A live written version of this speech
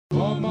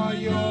my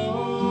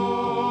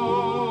yoke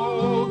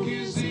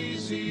is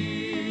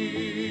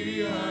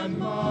easy and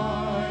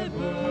my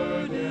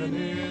burden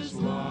is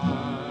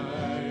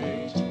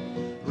light.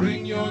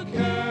 Bring your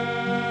cares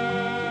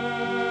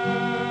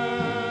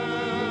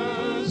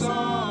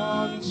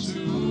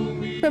unto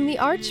me. From the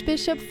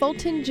Archbishop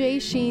Fulton J.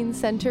 Sheen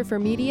Center for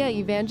Media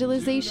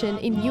Evangelization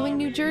in Ewing,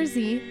 New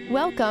Jersey,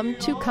 welcome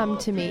to Come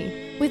to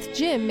Me with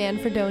Jim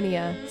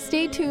Manfredonia.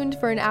 Stay tuned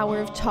for an hour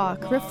of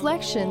talk,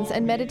 reflections,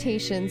 and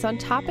meditations on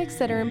topics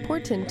that are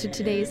important to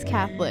today's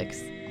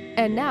Catholics.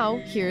 And now,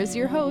 here is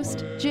your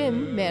host,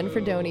 Jim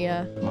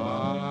Manfredonia.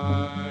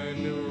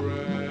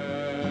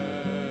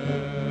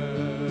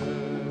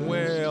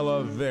 Well,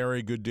 a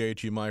very good day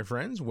to you, my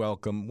friends.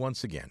 Welcome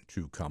once again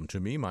to Come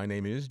to Me. My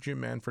name is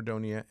Jim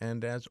Manfredonia,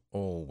 and as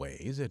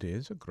always, it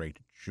is a great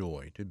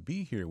joy to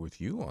be here with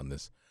you on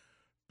this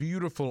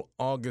beautiful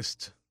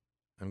August,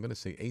 I'm going to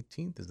say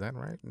 18th, is that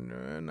right?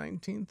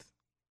 19th?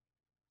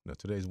 No,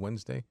 today's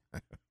Wednesday.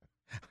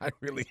 I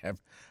really have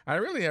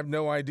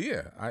no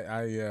idea.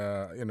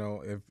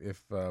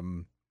 If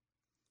the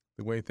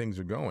way things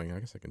are going,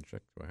 I guess I can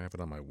check. Do I have it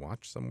on my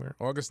watch somewhere?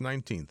 August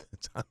 19th.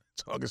 It's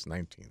August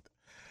 19th.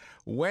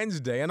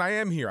 Wednesday, and I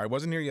am here. I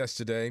wasn't here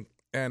yesterday,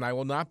 and I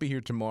will not be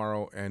here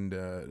tomorrow, and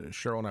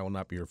Cheryl and I will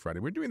not be here Friday.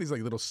 We're doing these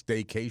like little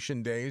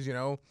staycation days, you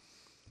know.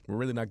 We're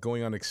really not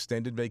going on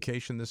extended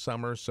vacation this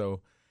summer,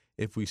 so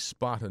if we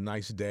spot a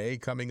nice day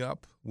coming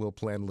up, we'll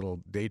plan a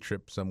little day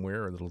trip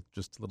somewhere,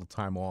 just a little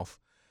time off.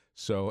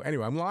 So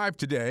anyway, I'm live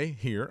today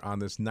here on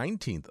this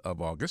 19th of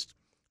August,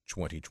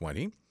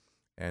 2020,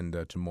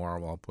 and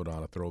tomorrow I'll put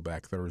on a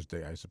Throwback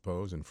Thursday, I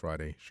suppose, and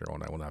Friday, Cheryl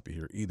and I will not be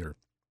here either.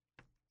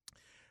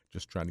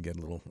 Just trying to get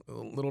a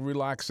little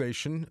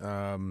relaxation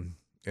and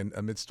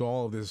amidst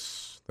all of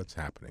this that's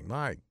happening.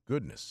 My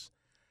goodness.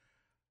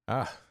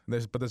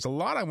 There's a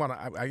lot I want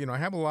to, I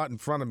have a lot in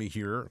front of me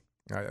here.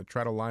 I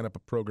try to line up a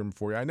program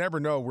for you. I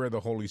never know where the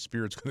Holy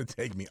Spirit's going to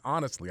take me.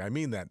 Honestly, I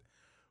mean that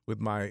with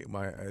my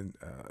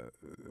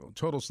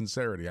total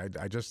sincerity.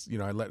 I just,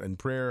 I let in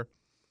prayer,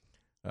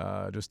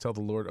 just tell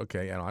the Lord,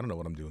 okay, I don't know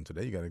what I'm doing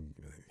today. You got to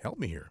help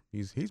me here.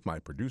 He's my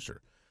producer.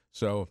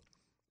 So,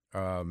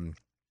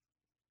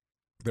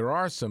 there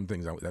are some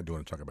things I do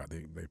want to talk about.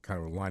 They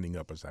kind of lining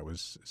up as I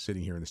was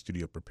sitting here in the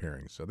studio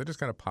preparing. So they just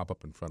kind of pop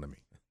up in front of me.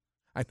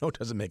 I know it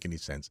doesn't make any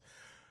sense.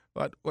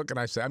 But what can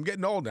I say? I'm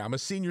getting old now. I'm a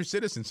senior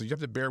citizen, so you have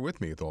to bear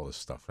with me with all this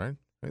stuff, right?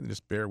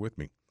 Just bear with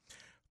me.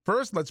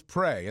 First, let's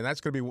pray. And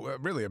that's going to be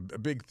really a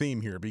big theme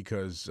here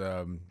because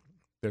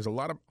there's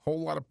a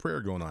whole lot of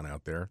prayer going on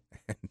out there.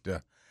 And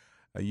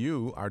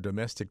you, our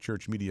domestic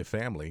church media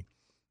family,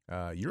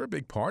 you're a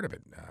big part of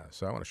it.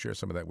 So I want to share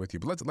some of that with you.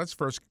 But let's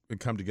first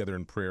come together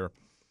in prayer.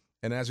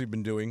 And as we've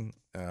been doing,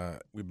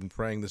 we've been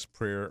praying this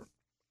prayer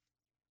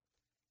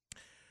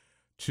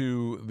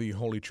to the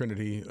Holy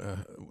Trinity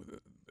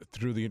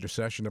through the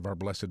intercession of our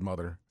Blessed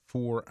Mother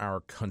for our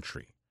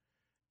country.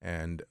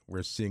 And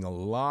we're seeing a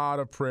lot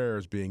of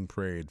prayers being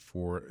prayed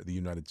for the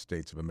United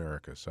States of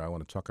America. So I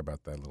want to talk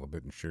about that a little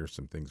bit and share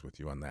some things with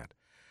you on that.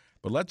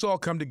 But let's all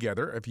come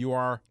together. If you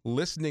are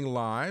listening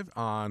live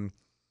on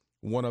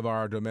one of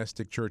our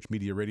domestic church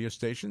media radio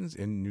stations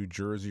in New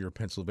Jersey or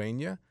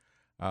Pennsylvania,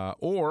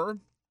 or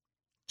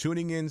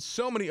tuning in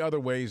so many other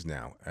ways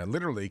now,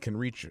 literally can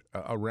reach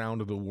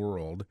around the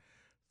world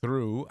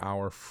through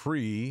our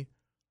free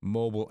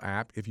mobile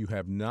app. If you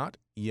have not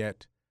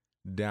yet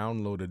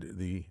downloaded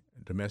the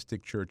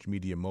Domestic Church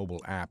Media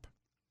mobile app,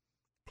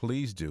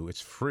 please do.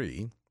 It's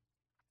free.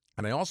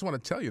 And I also want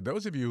to tell you,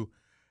 those of you,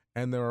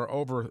 and there are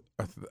over,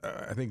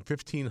 I think,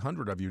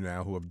 1,500 of you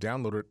now who have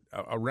downloaded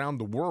around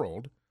the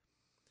world,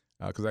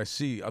 because I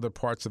see other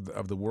parts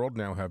of the world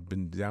now have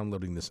been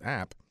downloading this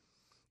app.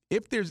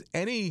 If there's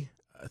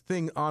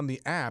anything on the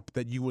app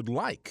that you would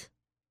like,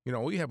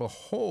 we have a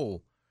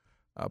whole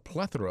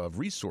plethora of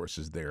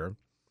resources there,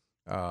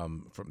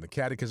 from the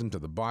Catechism to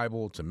the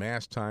Bible to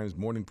Mass times,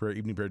 morning prayer,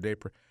 evening prayer, day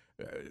prayer.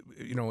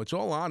 It's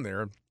all on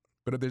there.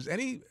 But if there's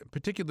any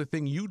particular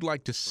thing you'd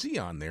like to see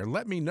on there,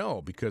 let me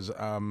know, because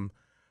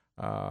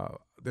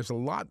there's a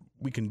lot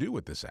we can do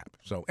with this app.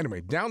 So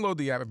anyway, download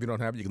the app if you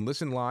don't have it. You can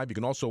listen live. You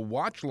can also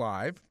watch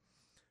live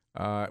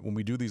when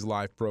we do these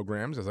live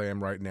programs, as I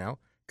am right now,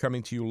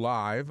 coming to you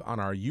live on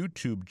our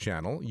YouTube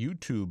channel,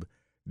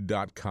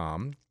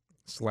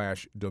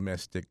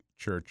 youtube.com/Domestic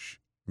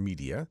Church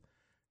Media,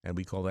 and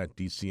we call that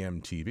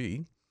DCM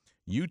TV.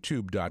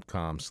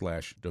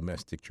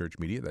 youtube.com/Domestic Church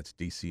Media, that's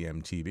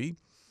DCM TV.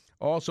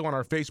 Also on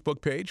our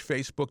Facebook page,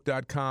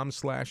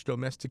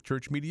 facebook.com/Domestic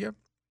Church Media.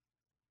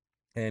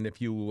 And if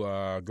you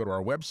go to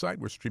our website,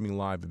 we're streaming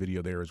live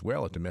video there as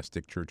well at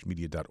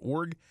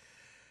domesticchurchmedia.org.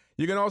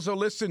 You can also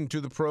listen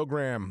to the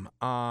program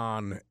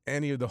on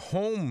any of the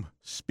home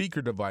speaker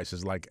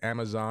devices like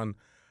Amazon,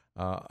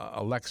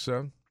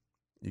 Alexa.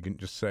 You can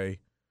just say,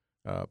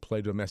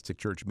 play Domestic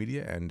Church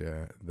Media,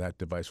 and that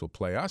device will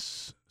play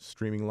us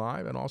streaming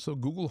live, and also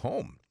Google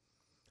Home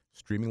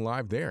streaming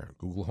live there.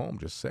 Google Home,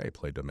 just say,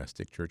 play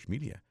Domestic Church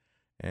Media.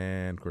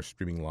 And, of course,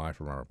 streaming live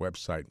from our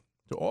website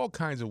to all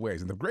kinds of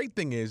ways. And the great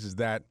thing is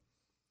that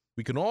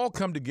we can all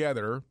come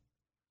together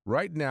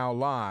right now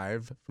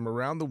live from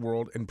around the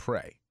world and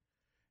pray.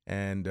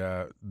 And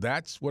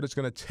that's what it's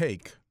going to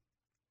take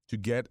to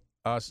get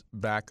us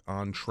back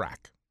on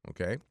track,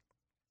 okay?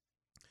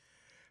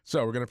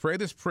 So we're going to pray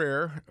this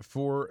prayer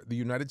for the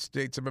United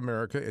States of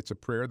America. It's a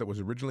prayer that was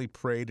originally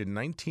prayed in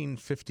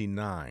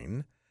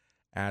 1959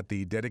 at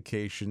the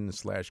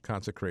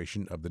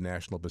dedication/consecration of the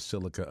National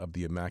Basilica of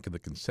the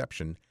Immaculate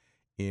Conception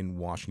in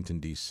Washington,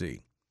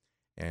 D.C.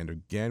 And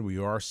again, we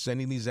are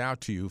sending these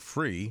out to you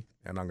free,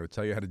 and I'm going to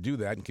tell you how to do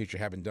that in case you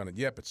haven't done it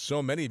yet, but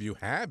so many of you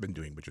have been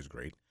doing, which is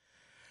great.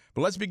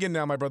 But let's begin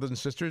now, my brothers and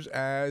sisters,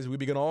 as we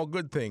begin all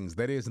good things.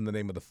 That is, in the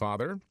name of the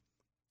Father,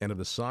 and of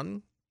the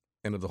Son,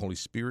 and of the Holy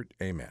Spirit.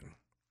 Amen.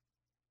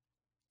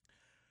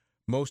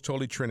 Most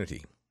Holy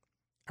Trinity,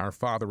 our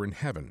Father in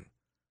heaven,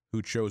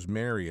 who chose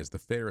Mary as the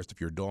fairest of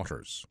your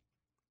daughters,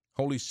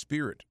 Holy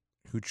Spirit,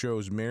 who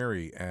chose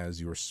Mary as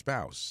your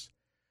spouse,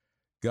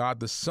 God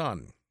the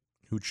Son,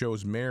 who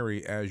chose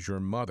Mary as your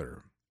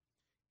mother.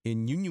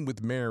 In union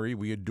with Mary,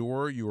 we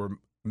adore your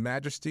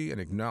majesty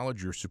and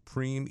acknowledge your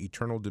supreme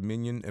eternal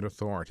dominion and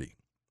authority.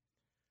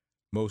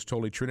 Most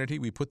Holy Trinity,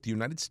 we put the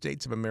United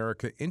States of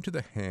America into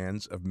the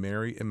hands of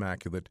Mary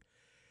Immaculate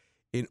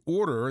in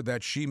order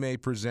that she may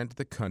present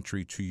the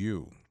country to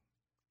you.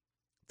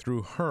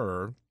 Through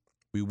her,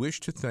 we wish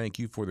to thank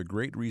you for the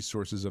great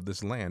resources of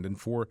this land and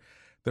for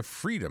the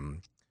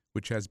freedom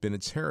which has been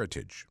its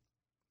heritage.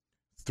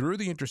 Through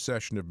the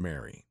intercession of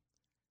Mary,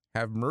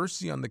 have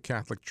mercy on the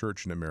Catholic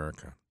Church in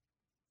America.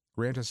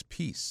 Grant us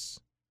peace.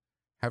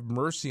 Have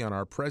mercy on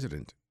our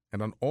president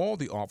and on all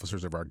the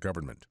officers of our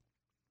government.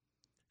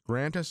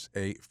 Grant us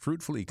a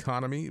fruitful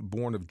economy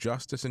born of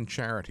justice and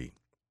charity.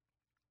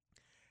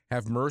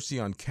 Have mercy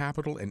on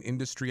capital and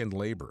industry and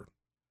labor.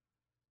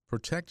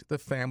 Protect the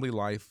family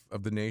life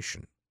of the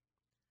nation.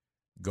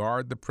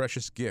 Guard the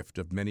precious gift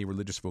of many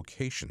religious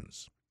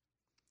vocations.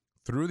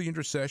 Through the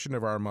intercession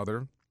of our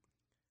Mother,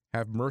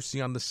 have mercy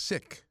on the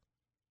sick,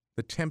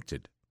 the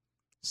tempted,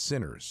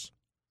 sinners,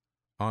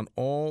 on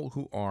all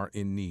who are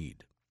in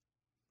need.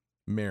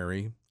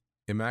 Mary,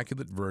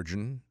 Immaculate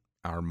Virgin,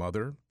 our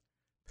Mother,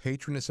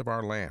 patroness of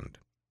our land,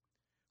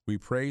 we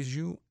praise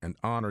you and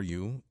honor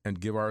you and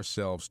give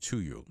ourselves to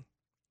you.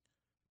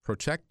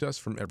 Protect us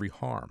from every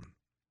harm.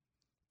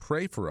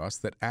 Pray for us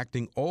that,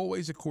 acting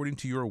always according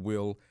to your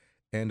will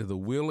and the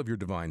will of your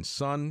divine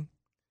Son,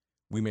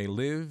 we may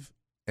live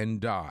and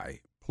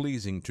die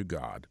pleasing to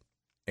God.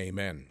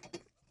 Amen.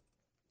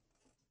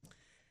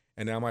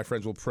 And now, my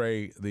friends, we'll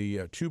pray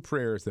the two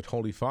prayers that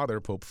Holy Father,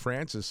 Pope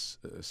Francis,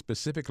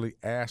 specifically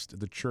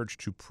asked the Church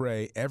to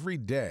pray every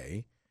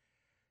day.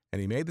 And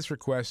he made this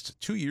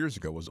request 2 years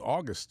ago. It was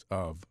August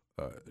of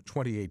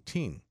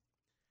 2018.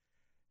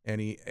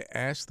 And he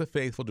asked the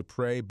faithful to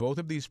pray both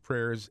of these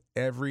prayers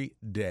every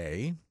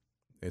day.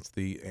 It's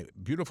the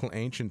beautiful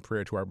ancient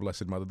prayer to our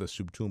Blessed Mother, the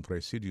Sub Tuum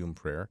Praesidium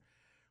prayer.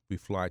 We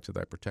fly to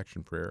thy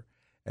protection prayer.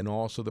 And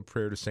also the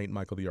prayer to St.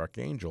 Michael the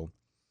Archangel.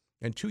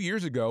 And 2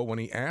 years ago, when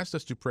he asked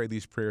us to pray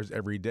these prayers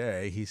every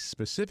day, he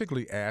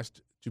specifically asked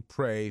to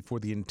pray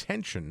for the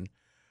intention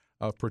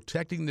of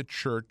protecting the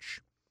Church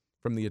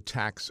from the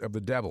attacks of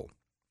the devil.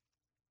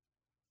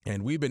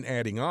 And we've been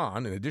adding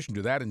on, in addition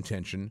to that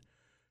intention,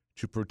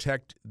 to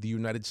protect the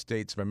United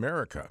States of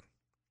America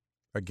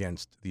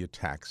against the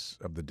attacks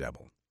of the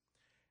devil.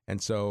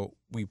 And so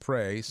we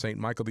pray, St.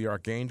 Michael the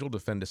Archangel,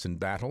 defend us in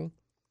battle,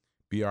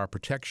 be our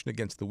protection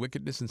against the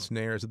wickedness and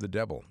snares of the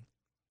devil.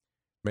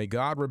 May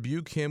God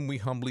rebuke him, we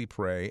humbly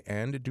pray,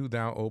 and do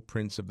thou, O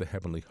Prince of the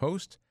heavenly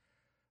host,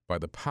 by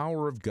the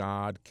power of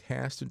God,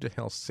 cast into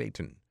hell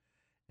Satan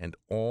and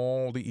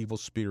all the evil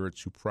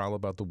spirits who prowl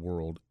about the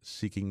world,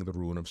 seeking the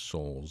ruin of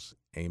souls.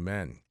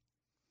 Amen.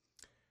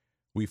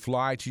 We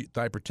fly to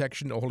thy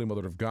protection, O Holy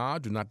Mother of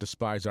God. Do not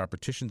despise our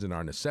petitions and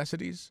our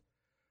necessities,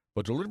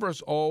 but deliver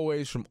us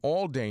always from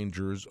all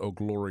dangers, O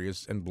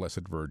glorious and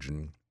blessed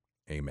Virgin.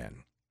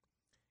 Amen.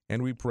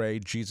 And we pray,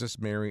 Jesus,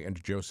 Mary,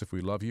 and Joseph, we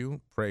love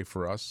you. Pray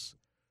for us.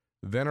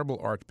 Venerable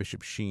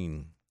Archbishop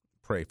Sheen,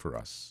 pray for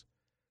us.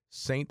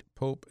 Saint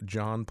Pope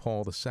John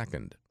Paul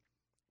II,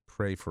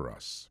 pray for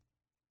us.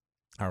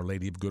 Our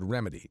Lady of Good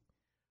Remedy,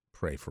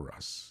 pray for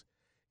us.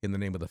 In the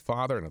name of the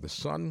Father, and of the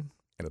Son,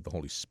 and of the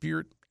Holy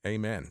Spirit,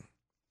 amen.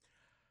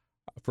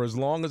 For as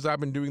long as I've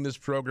been doing this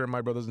program,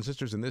 my brothers and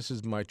sisters, and this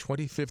is my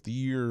 25th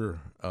year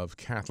of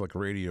Catholic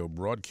radio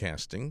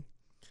broadcasting,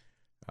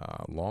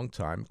 a long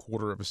time,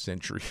 quarter of a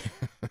century,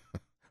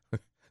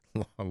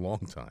 a long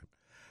time.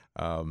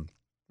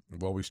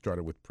 Well, we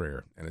started with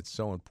prayer, and it's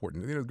so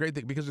important. You know, the great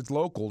thing, because it's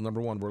local, number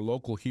one, we're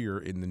local here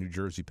in the New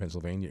Jersey,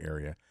 Pennsylvania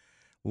area,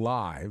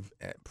 live,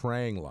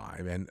 praying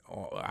live, and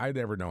I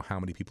never know how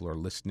many people are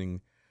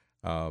listening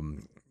or,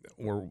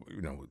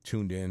 you know,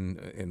 tuned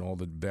in all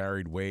the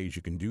varied ways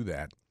you can do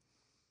that.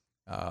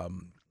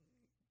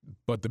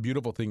 But the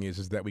beautiful thing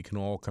is that we can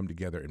all come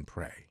together and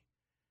pray.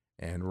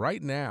 And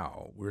right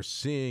now, we're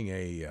seeing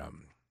a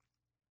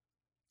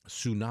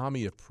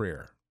tsunami of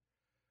prayer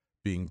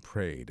being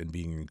prayed and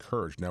being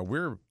encouraged. Now,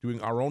 we're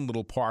doing our own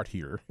little part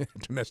here,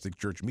 Domestic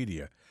Church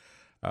Media,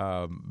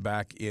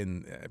 back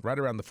in right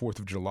around the 4th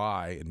of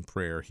July in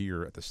prayer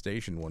here at the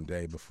station one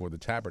day before the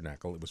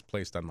tabernacle. It was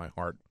placed on my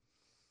heart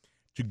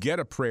to get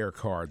a prayer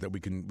card that we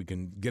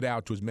can get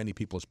out to as many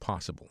people as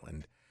possible.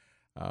 And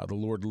the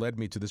Lord led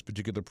me to this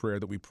particular prayer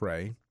that we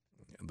pray,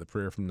 the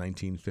prayer from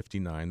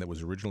 1959 that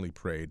was originally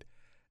prayed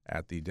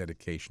at the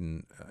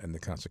dedication and the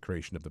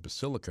consecration of the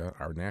Basilica,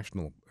 our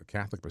National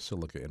Catholic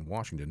Basilica in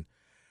Washington,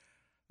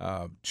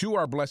 to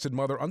our Blessed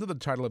Mother under the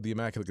title of the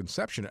Immaculate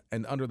Conception.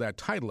 And under that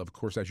title, of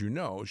course, as you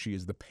know, she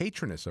is the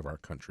patroness of our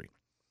country.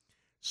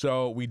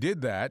 So we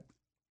did that.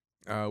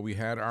 We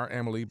had our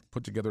Emily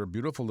put together a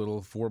beautiful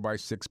little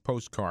 4x6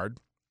 postcard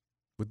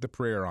with the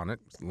prayer on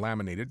it,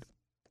 laminated.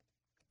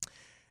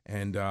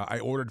 And I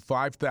ordered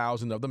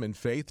 5,000 of them in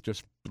faith,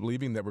 just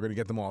believing that we're going to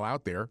get them all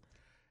out there.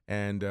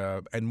 And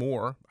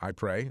more, I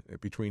pray,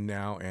 between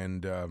now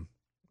and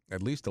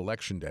at least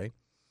Election Day.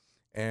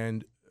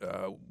 And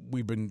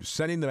we've been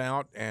sending them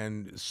out,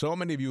 and so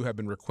many of you have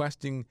been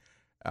requesting,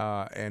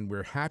 and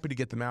we're happy to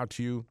get them out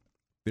to you.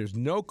 There's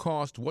no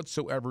cost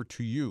whatsoever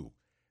to you.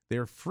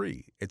 They're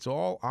free. It's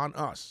all on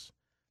us.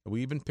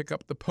 We even pick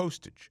up the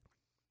postage.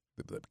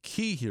 The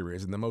key here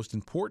is, and the most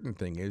important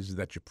thing is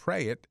that you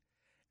pray it,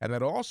 and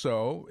that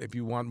also, if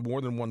you want more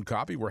than one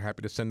copy, we're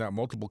happy to send out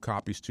multiple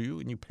copies to you,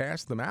 and you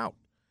pass them out.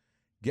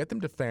 Get them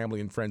to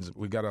family and friends.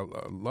 We got a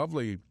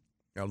lovely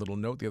little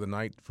note the other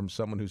night from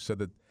someone who said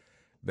that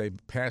they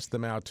passed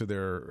them out to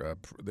their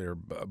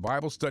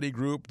Bible study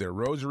group, their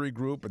rosary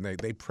group, and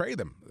they pray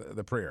them,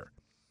 the prayer.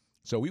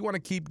 So we want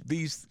to keep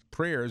these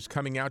prayers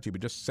coming out to you. We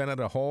just sent out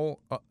a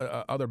whole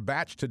other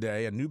batch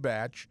today, a new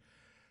batch.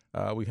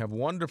 We have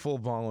wonderful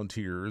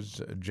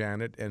volunteers.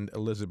 Janet and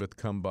Elizabeth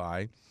come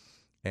by,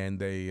 and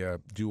they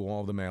do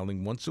all the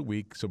mailing once a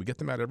week. So we get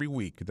them out every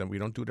week. Then we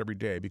don't do it every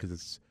day because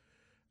it's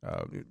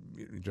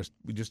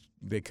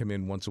they come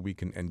in once a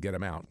week and get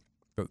them out.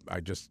 But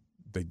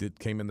they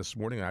came in this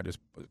morning, and I just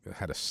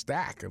had a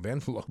stack of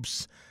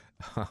envelopes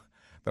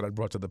that I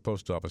brought to the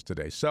post office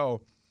today.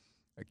 So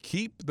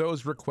keep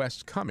those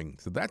requests coming.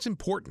 So that's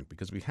important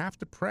because we have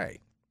to pray.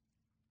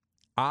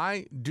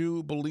 I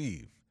do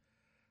believe,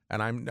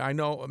 and I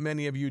know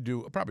many of you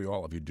do, probably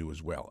all of you do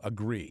as well,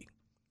 agree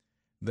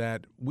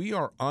that we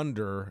are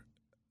under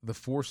the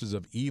forces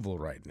of evil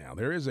right now.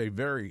 There is a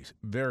very,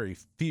 very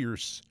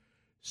fierce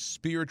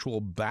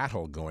spiritual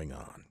battle going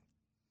on.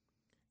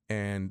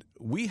 And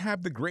we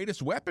have the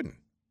greatest weapon.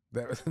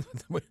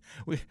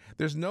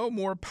 There's no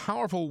more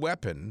powerful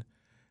weapon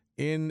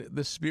in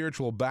the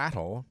spiritual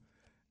battle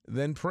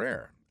than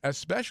prayer,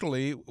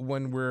 especially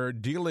when we're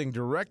dealing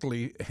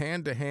directly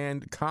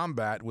hand-to-hand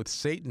combat with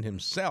Satan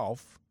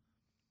himself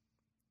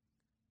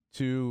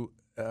to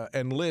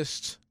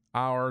enlist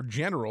our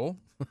general,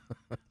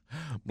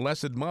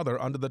 Blessed Mother,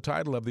 under the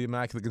title of the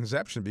Immaculate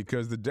Conception,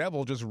 because the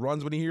devil just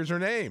runs when he hears her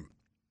name.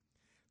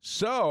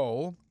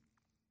 So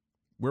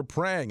we're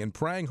praying and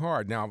praying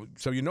hard. Now,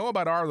 so you know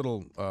about our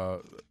little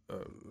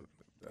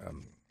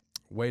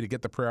way to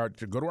get the prayer out.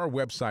 To go to our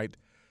website,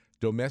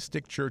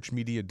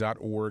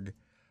 domesticchurchmedia.org.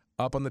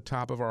 Up on the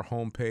top of our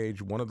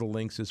homepage, one of the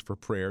links is for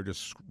prayer.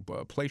 Just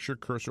place your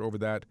cursor over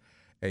that.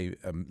 A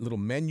little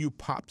menu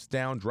pops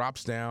down,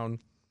 drops down.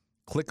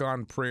 Click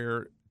on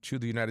prayer to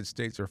the United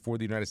States or for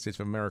the United States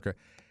of America,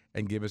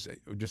 and give us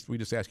we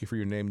just ask you for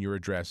your name, your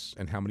address,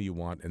 and how many you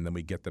want, and then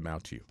we get them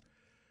out to you.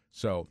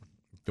 So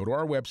go to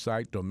our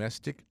website,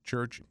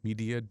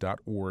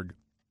 domesticchurchmedia.org.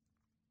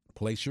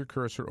 Place your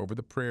cursor over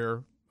the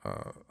prayer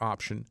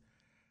option.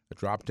 The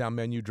drop-down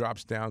menu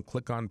drops down.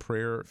 Click on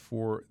prayer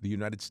for the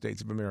United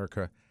States of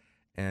America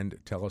and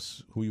tell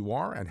us who you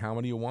are and how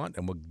many you want,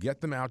 and we'll get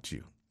them out to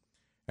you.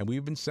 And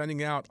we've been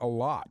sending out a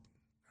lot.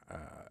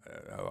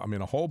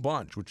 A whole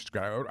bunch, which is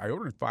great. I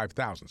ordered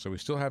 5,000, so we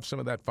still have some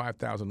of that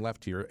 5,000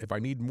 left here. If I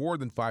need more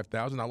than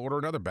 5,000, I'll order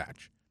another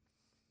batch.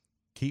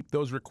 Keep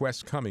those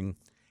requests coming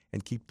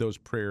and keep those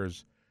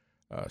prayers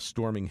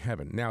storming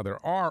heaven. Now,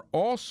 there are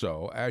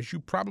also, as you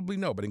probably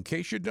know, but in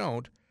case you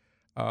don't,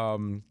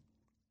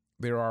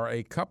 there are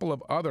a couple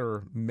of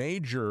other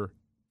major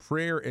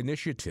prayer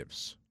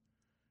initiatives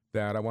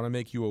that I want to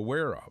make you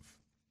aware of.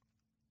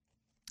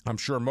 I'm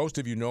sure most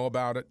of you know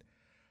about it.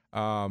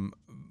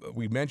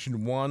 We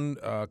mentioned one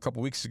a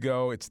couple weeks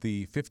ago. It's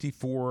the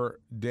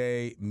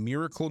 54-day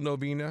Miracle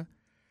Novena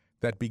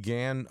that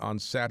began on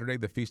Saturday,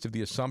 the Feast of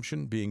the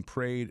Assumption, being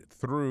prayed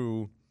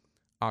through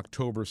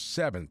October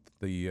 7th,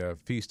 the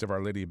Feast of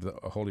Our Lady of the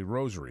Holy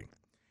Rosary.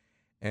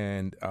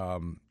 And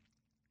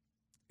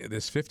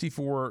this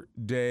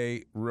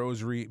 54-day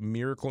Rosary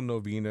Miracle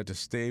Novena to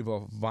stave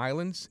off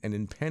violence and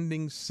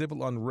impending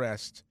civil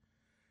unrest,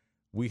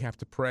 we have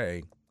to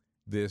pray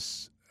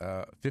this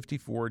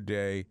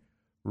 54-day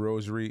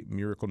Rosary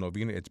Miracle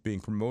Novena. It's being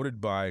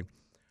promoted by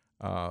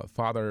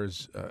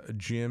Fathers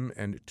Jim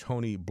and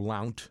Tony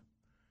Blount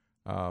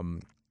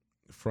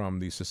from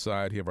the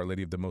Society of Our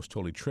Lady of the Most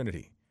Holy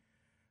Trinity.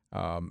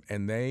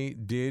 And they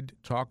did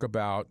talk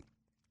about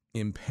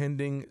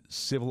impending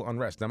civil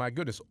unrest. Now, my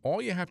goodness,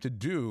 all you have to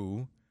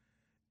do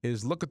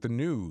is look at the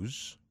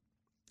news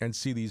and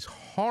see these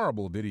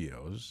horrible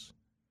videos,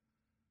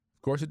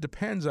 Of course, it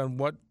depends on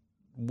what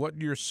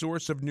your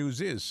source of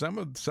news is. Some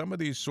of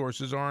these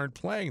sources aren't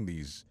playing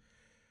these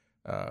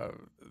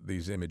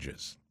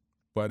images,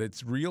 but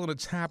it's real and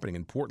it's happening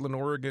in Portland,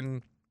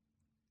 Oregon,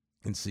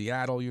 in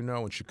Seattle,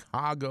 in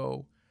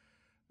Chicago.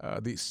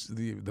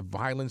 The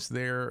violence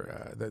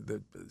there,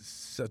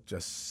 such a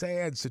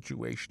sad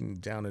situation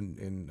down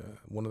in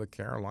one of the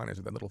Carolinas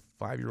with that little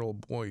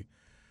 5-year-old boy.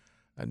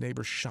 A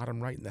neighbor shot him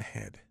right in the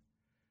head.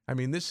 I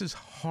mean, this is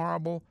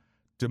horrible,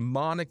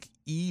 demonic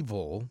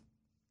evil.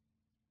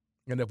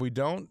 And if we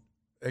don't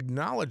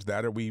acknowledge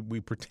that, or we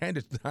pretend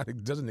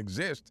it doesn't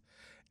exist,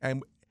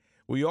 and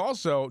we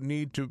also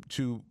need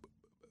to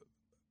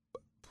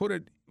put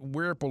it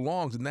where it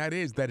belongs, and that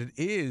is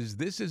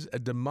this is a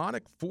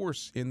demonic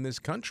force in this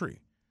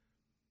country.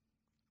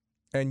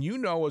 And you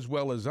know as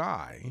well as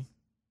I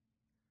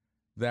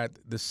that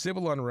the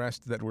civil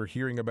unrest that we're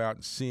hearing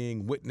about,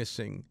 seeing,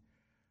 witnessing,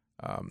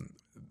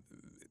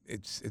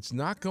 it's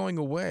not going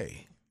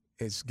away.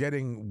 It's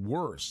getting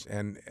worse.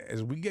 And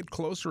as we get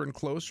closer and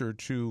closer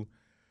to,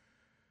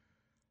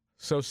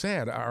 so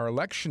sad, our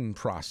election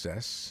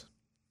process,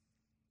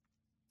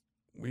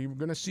 we're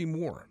going to see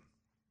more.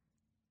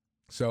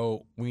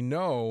 So we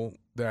know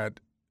that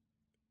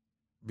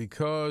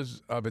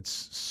because of its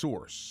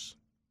source,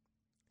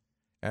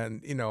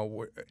 and,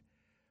 we're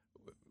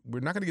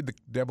not going to give the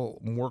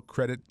devil more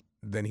credit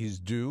than he's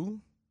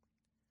due,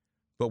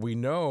 but we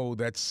know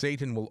that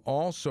Satan will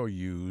also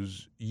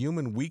use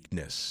human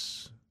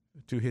weakness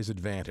to his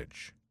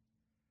advantage.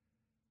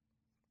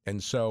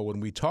 And so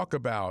when we talk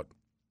about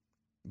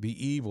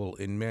the evil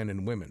in men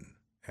and women,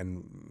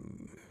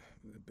 and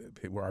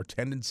where our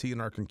tendency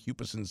and our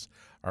concupiscence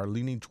are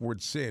leaning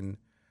towards sin,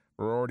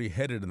 we're already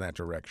headed in that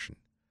direction.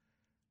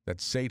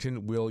 That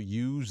Satan will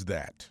use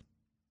that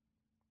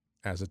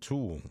as a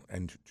tool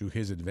and to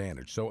his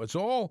advantage. So it's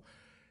all,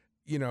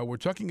 we're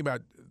talking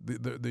about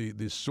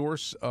the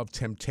source of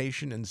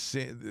temptation and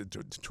sin,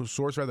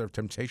 source rather of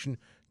temptation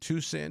to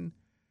sin,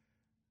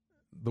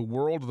 the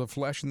world of the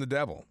flesh and the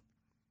devil.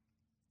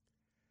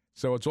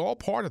 So it's all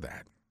part of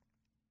that.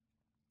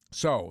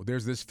 So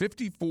there's this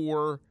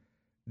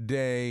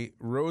 54-day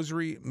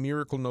Rosary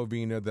Miracle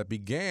Novena that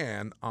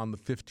began on the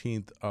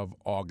 15th of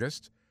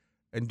August.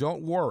 And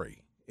don't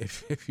worry,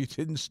 if you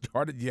didn't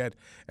start it yet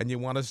and you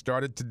want to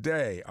start it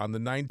today on the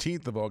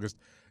 19th of August,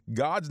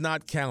 God's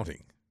not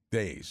counting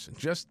days.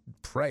 Just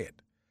pray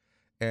it.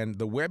 And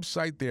the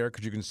website there,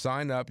 because you can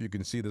sign up, you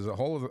can see there's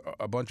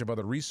a bunch of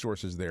other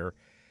resources there.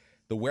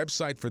 The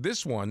website for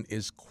this one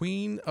is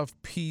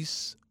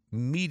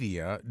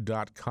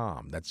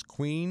queenofpeacemedia.com. That's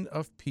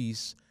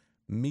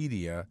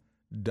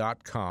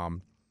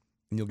queenofpeacemedia.com.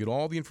 And you'll get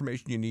all the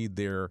information you need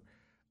there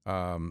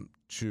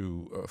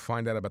to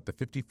find out about the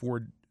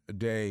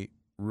 54-day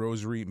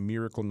Rosary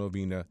Miracle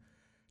Novena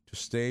to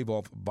stave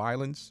off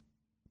violence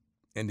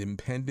and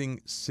impending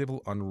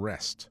civil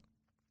unrest.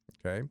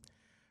 Okay?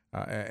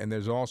 And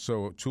there's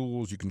also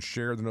tools. You can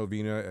share the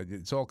novena.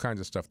 It's all kinds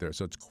of stuff there.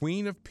 So it's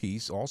Queen of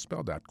Peace, all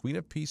spelled out, Queen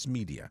of Peace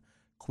Media,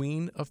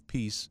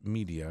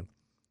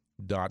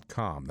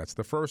 queenofpeacemedia.com. That's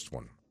the first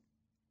one.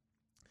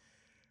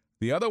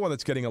 The other one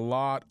that's getting a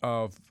lot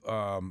of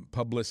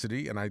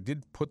publicity, and I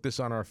did put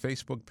this on our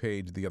Facebook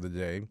page the other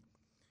day,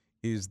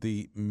 is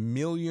the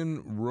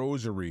Million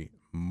Rosary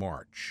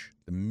March.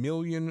 The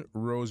Million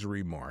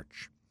Rosary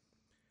March.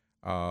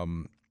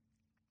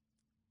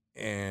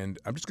 And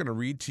I'm just going to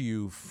read to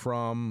you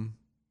from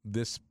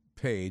this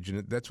page,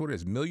 and that's what it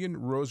is,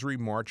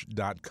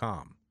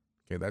 millionrosarymarch.com.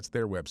 Okay, that's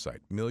their website,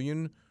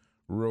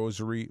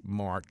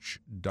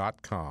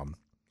 millionrosarymarch.com.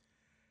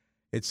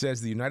 It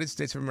says the United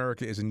States of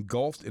America is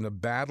engulfed in a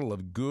battle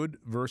of good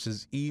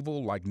versus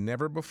evil like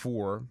never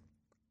before,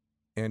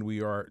 and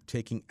we are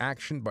taking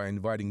action by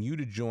inviting you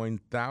to join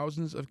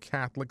thousands of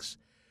Catholics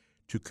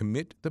to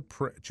commit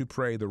to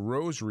pray the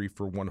Rosary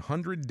for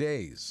 100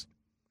 days,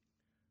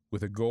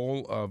 with a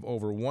goal of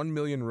over 1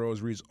 million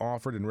rosaries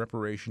offered in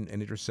reparation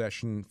and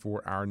intercession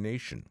for our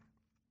nation.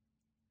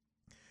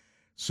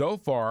 So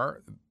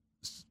far,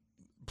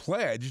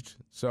 pledged,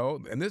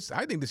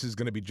 I think this is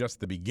going to be just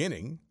the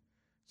beginning,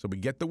 so we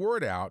get the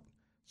word out.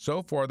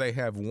 So far, they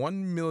have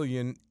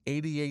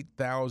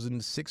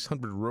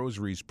 1,088,600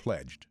 rosaries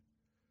pledged.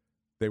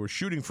 They were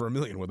shooting for 1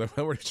 million. Well, they've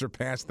already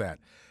surpassed that.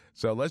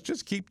 So let's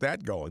just keep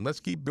that going.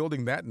 Let's keep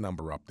building that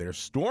number up there,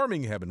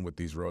 storming heaven with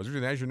these rosaries.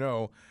 And as you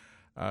know,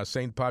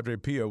 St. Padre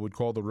Pio would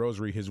call the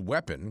rosary his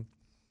weapon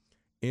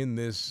in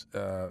this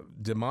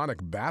demonic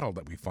battle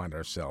that we find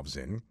ourselves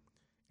in.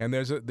 And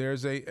there's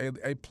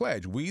a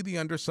pledge. We, the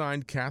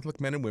undersigned Catholic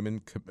men and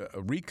women,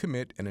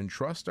 recommit and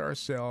entrust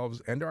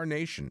ourselves and our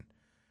nation,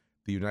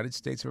 the United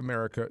States of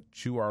America,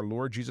 to our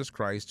Lord Jesus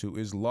Christ, who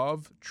is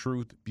love,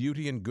 truth,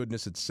 beauty, and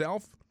goodness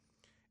itself,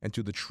 and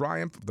to the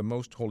triumph of the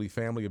most holy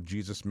family of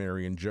Jesus,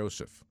 Mary, and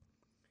Joseph.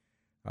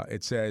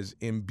 It says,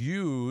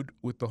 imbued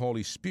with the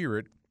Holy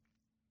Spirit,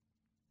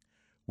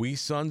 we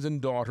sons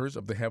and daughters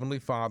of the Heavenly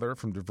Father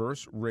from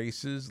diverse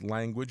races,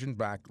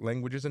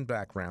 languages, and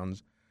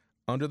backgrounds,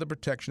 under the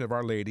protection of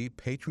Our Lady,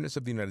 patroness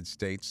of the United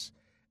States,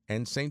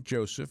 and St.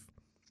 Joseph,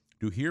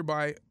 do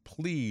hereby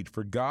plead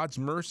for God's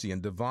mercy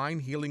and divine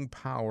healing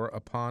power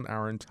upon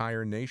our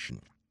entire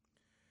nation.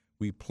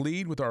 We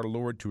plead with our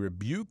Lord to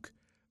rebuke,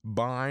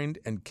 bind,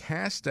 and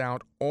cast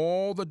out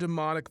all the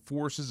demonic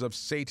forces of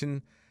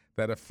Satan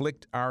that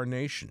afflict our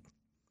nation.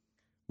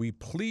 We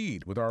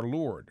plead with our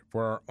Lord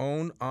for our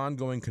own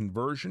ongoing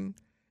conversion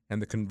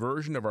and the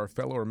conversion of our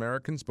fellow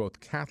Americans, both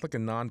Catholic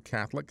and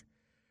non-Catholic,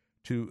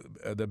 to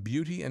the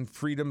beauty and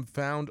freedom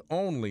found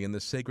only in the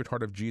Sacred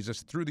Heart of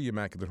Jesus through the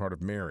Immaculate Heart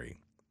of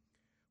Mary.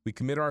 We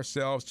commit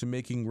ourselves to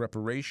making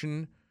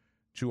reparation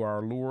to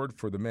our Lord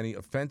for the many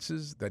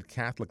offenses that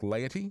Catholic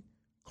laity,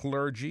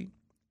 clergy,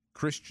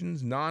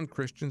 Christians,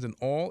 non-Christians, and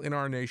all in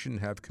our nation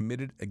have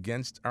committed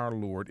against our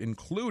Lord,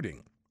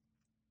 including,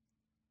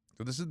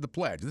 so this is the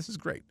pledge, this is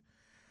great,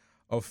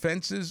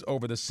 offenses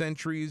over the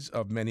centuries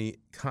of many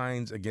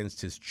kinds against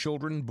his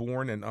children,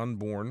 born and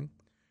unborn,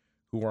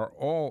 who are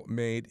all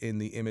made in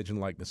the image and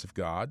likeness of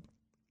God,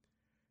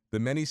 the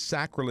many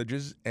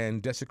sacrileges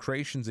and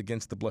desecrations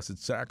against the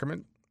Blessed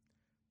Sacrament,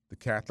 the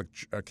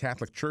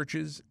Catholic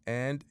churches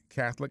and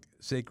Catholic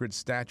sacred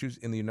statues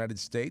in the United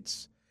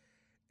States,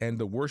 and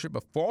the worship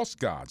of false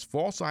gods,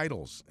 false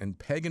idols, and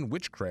pagan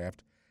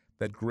witchcraft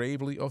that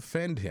gravely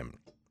offend him.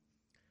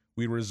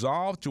 We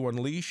resolve to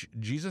unleash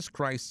Jesus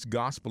Christ's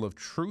gospel of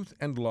truth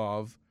and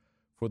love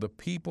for the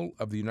people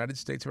of the United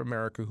States of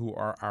America who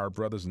are our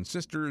brothers and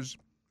sisters.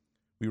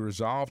 We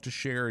resolve to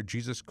share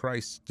Jesus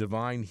Christ's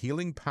divine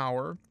healing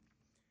power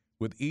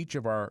with each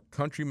of our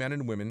countrymen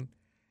and women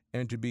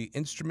and to be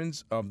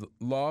instruments of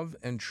love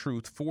and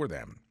truth for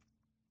them.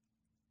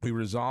 We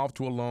resolve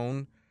to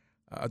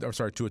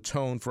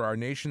atone for our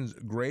nation's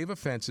grave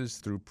offenses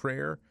through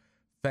prayer,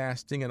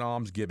 fasting, and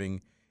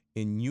almsgiving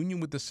in union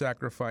with the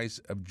sacrifice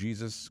of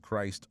Jesus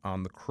Christ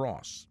on the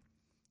cross.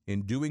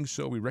 In doing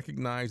so, we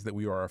recognize that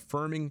we are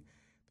affirming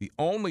the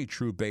only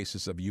true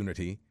basis of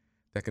unity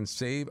that can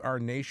save our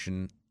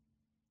nation,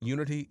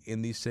 unity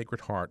in the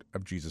Sacred Heart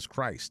of Jesus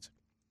Christ.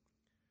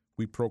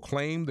 We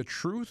proclaim the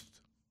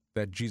truth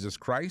that Jesus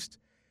Christ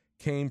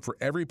came for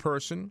every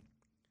person,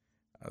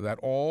 that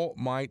all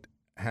might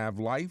have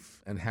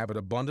life and have it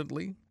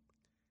abundantly.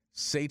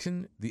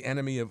 Satan, the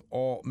enemy of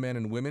all men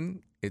and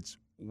women, is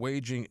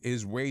waging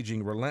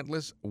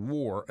relentless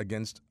war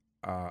against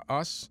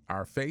us,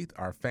 our faith,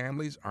 our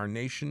families, our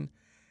nation,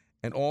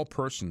 and all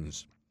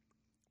persons.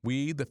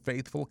 We, the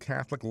faithful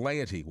Catholic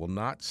laity, will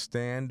not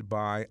stand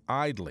by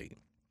idly.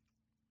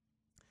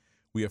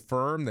 We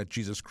affirm that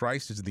Jesus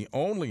Christ is the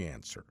only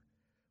answer.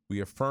 We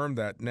affirm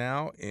that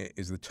now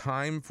is the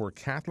time for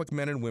Catholic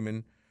men and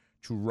women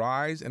to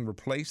rise and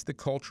replace the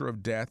culture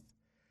of death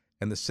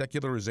and the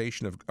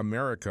secularization of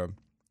America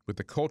with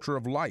the culture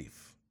of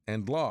life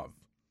and love.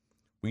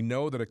 We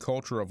know that a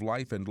culture of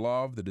life and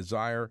love, the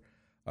desire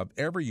of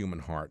every human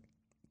heart,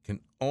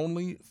 can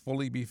only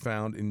fully be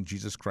found in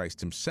Jesus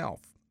Christ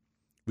himself.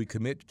 We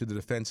commit to the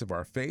defense of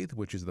our faith,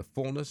 which is the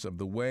fullness of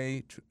the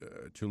way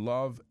to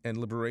love and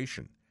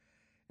liberation,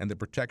 and the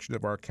protection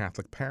of our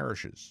Catholic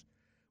parishes.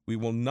 We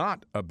will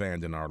not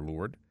abandon our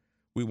Lord.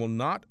 We will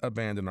not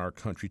abandon our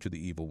country to the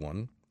evil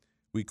one.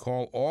 We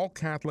call all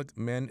Catholic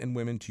men and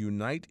women to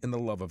unite in the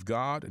love of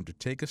God and to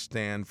take a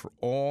stand for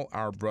all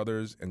our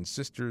brothers and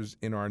sisters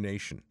in our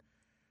nation.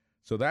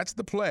 So that's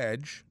the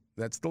pledge.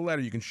 That's the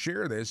letter. You can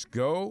share this.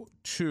 Go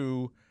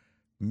to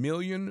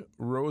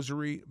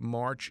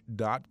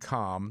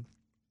millionrosarymarch.com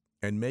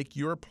and make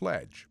your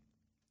pledge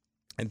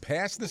and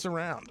pass this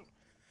around.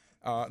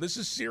 This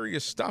is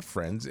serious stuff,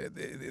 friends.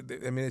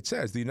 It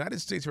says the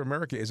United States of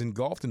America is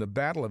engulfed in a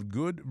battle of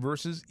good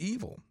versus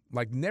evil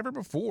like never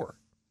before.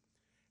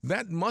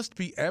 That must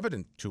be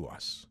evident to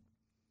us.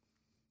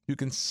 You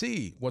can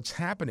see what's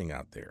happening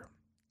out there.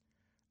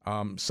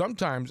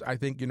 Sometimes I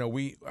think,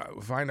 we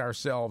find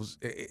ourselves,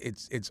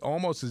 it's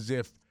almost as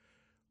if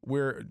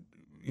we're,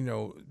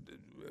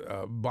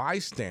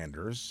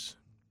 bystanders,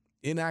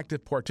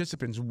 inactive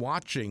participants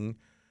watching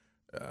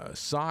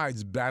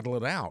sides battle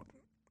it out.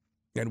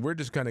 And we're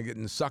just kind of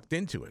getting sucked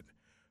into it.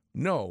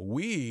 No,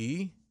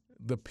 we,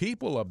 the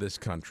people of this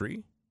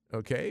country,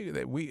 okay,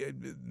 that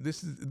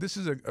this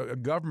is a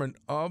government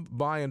of,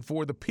 by, and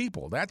for the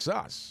people. That's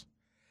us.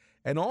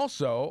 And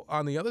also,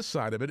 on the other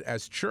side of it,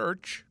 as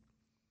church,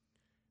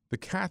 the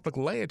Catholic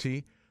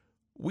laity,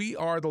 we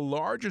are the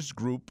largest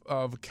group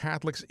of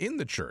Catholics in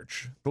the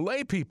church, the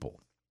lay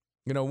people.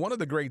 One of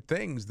the great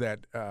things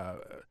that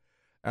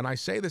and I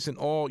say this in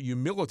all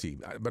humility,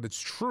 but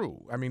it's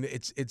true.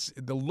 It's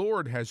the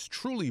Lord has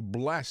truly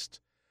blessed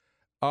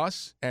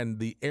us and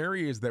the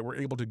areas that we're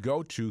able to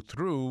go to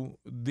through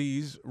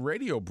these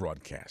radio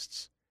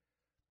broadcasts.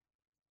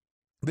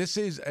 This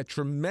is a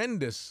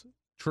tremendous,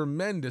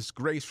 tremendous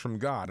grace from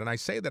God. And I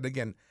say that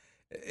again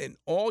in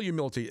all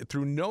humility,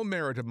 through no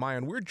merit of my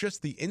own. We're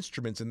just the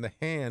instruments in the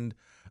hand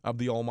of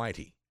the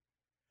Almighty.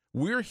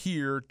 We're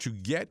here to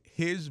get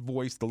his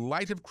voice, the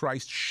light of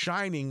Christ,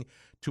 shining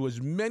to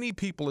as many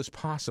people as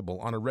possible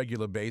on a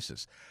regular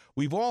basis.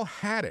 We've all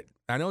had it.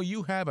 I know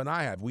you have and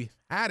I have. We've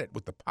had it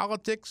with the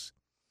politics.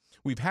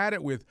 We've had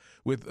it with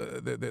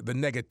the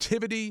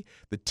negativity,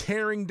 the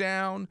tearing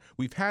down.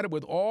 We've had it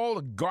with all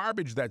the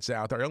garbage that's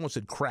out there. I almost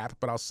said crap,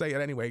 but I'll say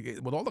it anyway.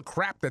 With all the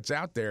crap that's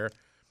out there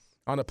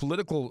on a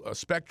political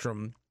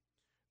spectrum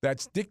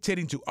that's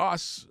dictating to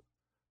us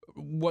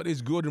what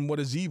is good and what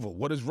is evil,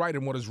 what is right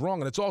and what is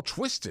wrong, and it's all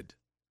twisted.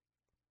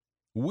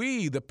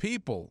 We, the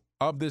people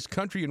of this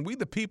country, and we,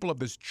 the people of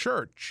this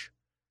church,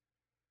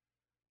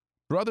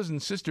 brothers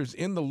and sisters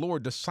in the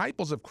Lord,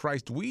 disciples of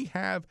Christ, we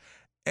have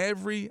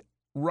every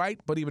right,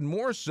 but even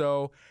more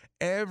so,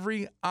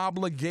 every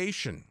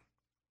obligation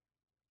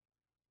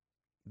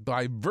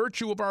by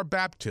virtue of our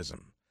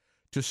baptism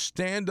to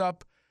stand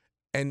up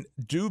and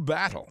do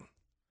battle.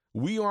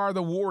 We are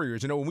the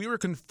warriors. You know, when we were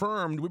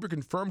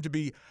confirmed to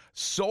be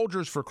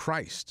soldiers for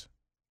Christ.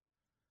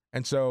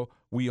 And so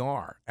we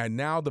are. And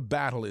now the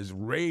battle is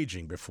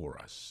raging before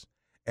us.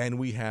 And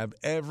we have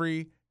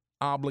every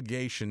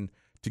obligation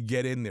to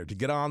get in there, to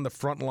get on the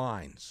front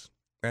lines.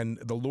 And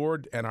the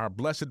Lord and our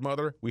Blessed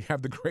Mother, we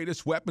have the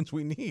greatest weapons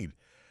we need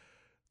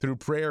through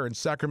prayer and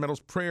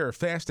sacramentals, prayer,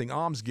 fasting,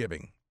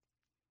 almsgiving.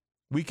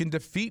 We can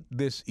defeat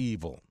this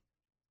evil.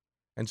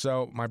 And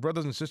so, my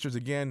brothers and sisters,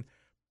 again,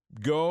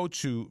 go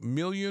to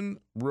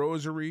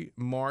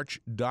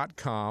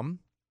millionrosarymarch.com.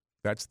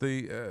 That's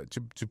to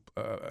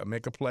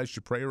make a pledge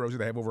to pray a rosary.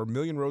 They have over 1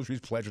 million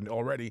rosaries pledged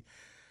already.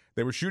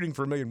 They were shooting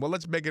for 1 million. Well,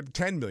 let's make it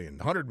 10 million,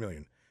 100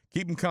 million.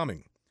 Keep them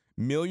coming.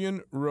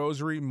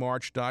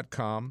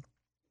 millionrosarymarch.com.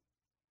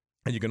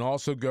 And you can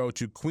also go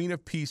to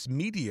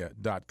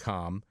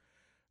queenofpeacemedia.com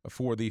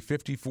for the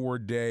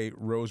 54-day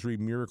Rosary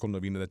Miracle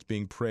Novena that's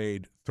being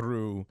prayed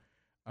through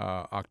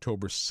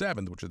October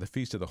 7th, which is the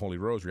Feast of the Holy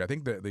Rosary. I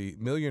think the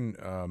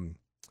Million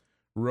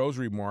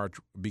Rosary March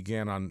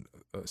began on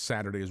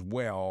Saturday as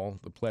well,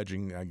 the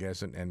pledging, I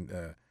guess, and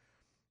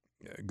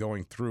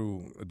going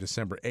through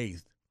December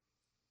 8th.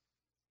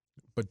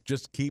 But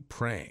just keep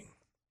praying.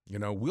 You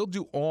know, we'll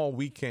do all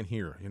we can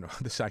here. You know,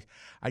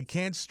 I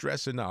can't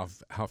stress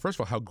enough how, first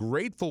of all, how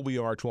grateful we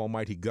are to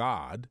Almighty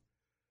God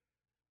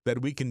that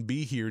we can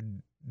be here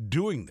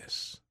doing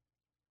this,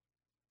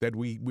 that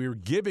we're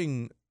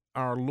giving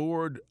our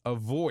Lord a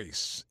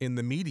voice in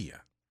the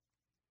media,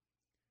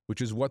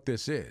 which is what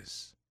this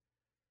is.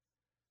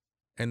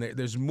 And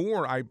there's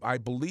more. I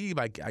believe,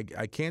 I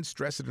can't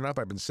stress it enough.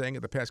 I've been saying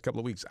it the past couple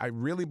of weeks. I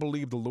really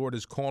believe the Lord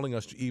is calling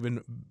us to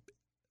even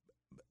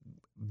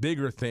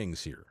bigger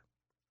things here,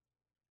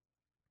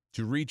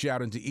 to reach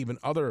out into even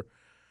other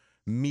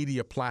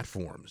media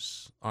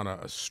platforms on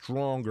a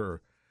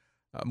stronger,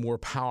 more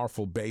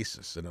powerful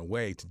basis in a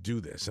way to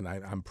do this. And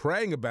I'm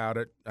praying about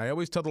it. I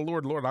always tell the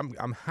Lord,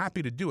 I'm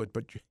happy to do it,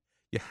 but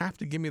you have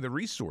to give me the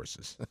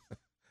resources.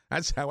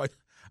 That's how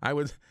I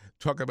would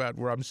talk about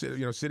where I'm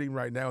sitting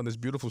right now in this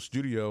beautiful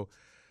studio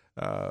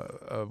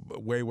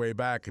way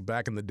back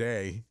in the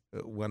day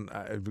when,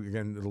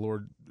 again, the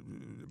Lord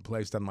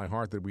placed on my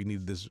heart that we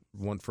needed this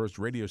one first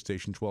radio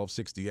station,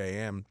 1260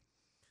 AM.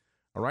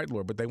 All right,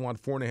 Lord, but they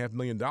want $4.5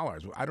 million.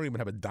 I don't even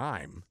have a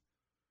dime.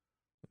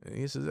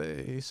 He says,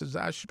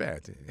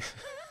 aspetta.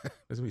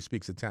 That's when he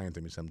speaks Italian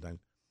to me sometimes.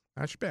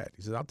 Aspetta.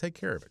 He says, I'll take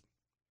care of it.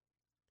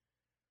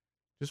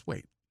 Just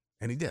wait.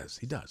 And he does.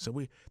 So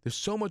there's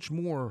so much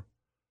more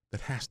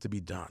that has to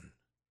be done.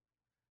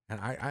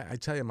 And I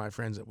tell you, my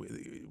friends,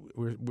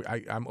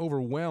 I'm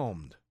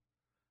overwhelmed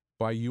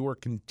by your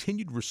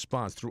continued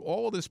response through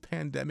all this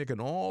pandemic and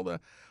all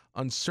the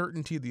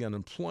uncertainty, the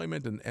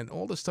unemployment, and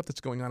all the stuff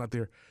that's going on out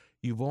there.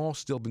 You've all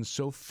still been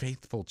so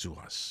faithful to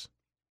us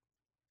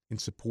in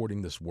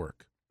supporting this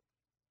work.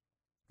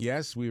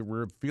 Yes,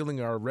 we're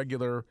feeling our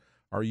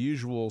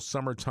usual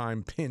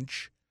summertime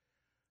pinch.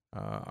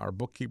 Our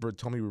bookkeeper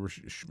told me we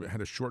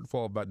had a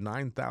shortfall of about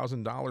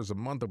 $9,000 a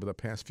month over the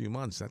past few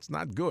months. That's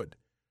not good.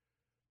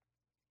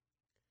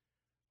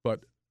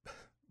 But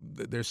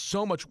there's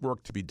so much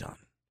work to be done.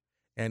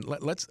 And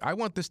I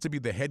want this to be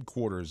the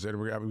headquarters. And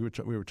we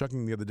were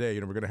talking the other day,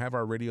 we're going to have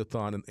our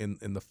radiothon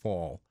in the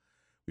fall.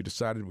 We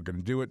decided we're going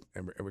to do it,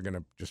 and we're going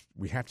to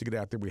we have to get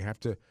out there. We have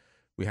to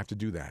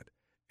do that.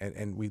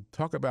 And we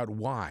talk about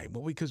why.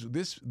 Well, because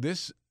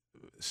this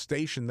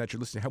station that you're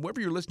listening, however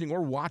you're listening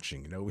or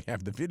watching, we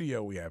have the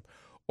video, we have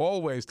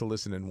all ways to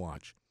listen and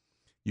watch.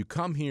 You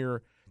come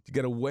here to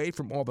get away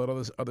from all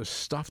that other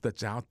stuff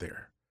that's out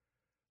there.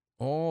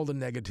 All the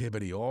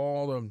negativity,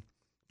 all the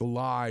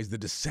lies, the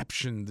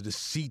deception, the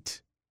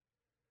deceit,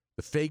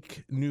 the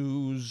fake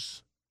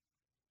news,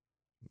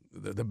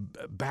 the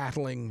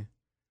battling.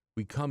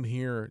 We come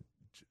here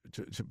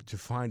to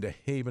find a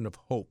haven of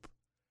hope.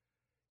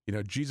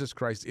 Jesus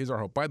Christ is our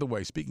hope. By the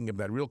way, speaking of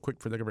that, real quick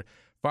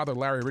Father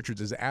Larry Richards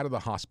is out of the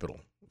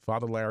hospital.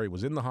 Father Larry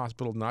was in the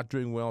hospital, not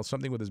doing well,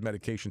 something with his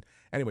medication.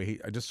 Anyway,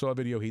 I just saw a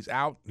video. He's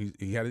out. He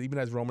even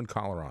has Roman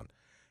collar on.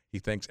 He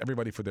thanks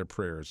everybody for their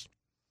prayers.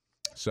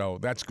 So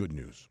that's good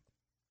news.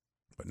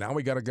 But now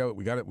we got to go.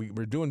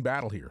 We're doing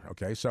battle here.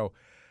 Okay, so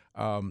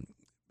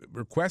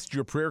request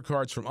your prayer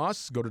cards from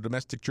us. Go to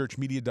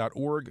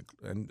domesticchurchmedia.org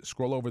and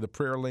scroll over the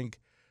prayer link.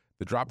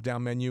 the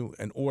drop-down menu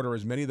and order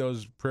as many of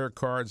those prayer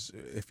cards.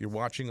 If you're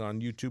watching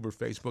on YouTube or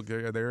Facebook,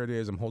 there it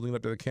is. I'm holding it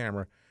up to the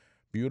camera.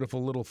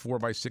 Beautiful little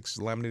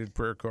 4x6 laminated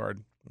prayer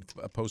card,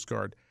 a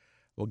postcard.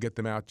 We'll get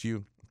them out to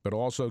you. But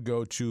also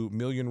go to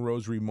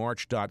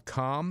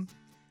millionrosarymarch.com,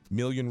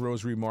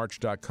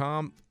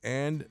 millionrosarymarch.com,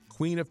 and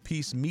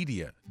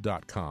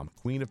queenofpeacemedia.com,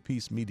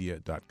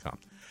 queenofpeacemedia.com.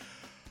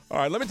 All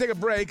right, let me take a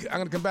break. I'm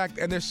going to come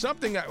back. And there's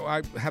something,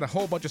 I had a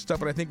whole bunch of stuff,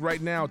 but I think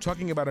right now,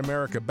 talking about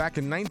America, back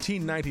in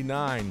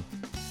 1999,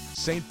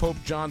 St. Pope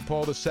John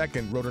Paul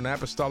II wrote an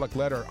apostolic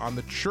letter on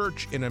the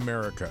church in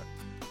America.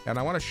 And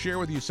I want to share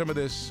with you some of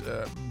this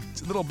a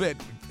little bit.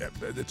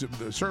 It's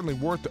certainly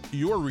worth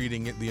your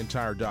reading the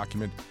entire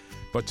document.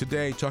 But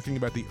today, talking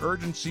about the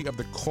urgency of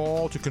the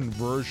call to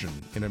conversion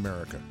in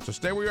America. So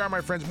stay where you are, my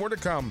friends. More to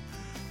come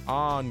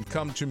on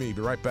Come to Me.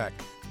 Be right back.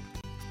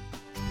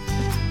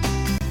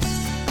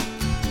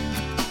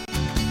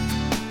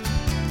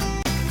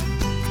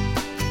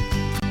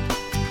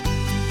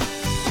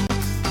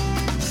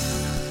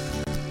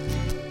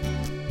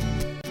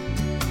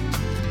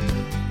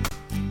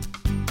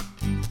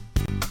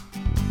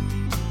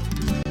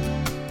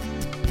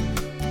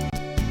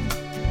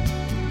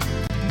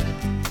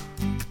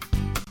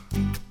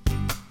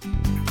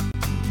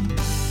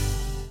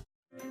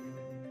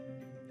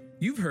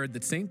 You've heard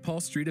that St. Paul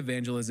Street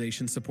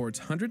Evangelization supports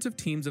hundreds of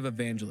teams of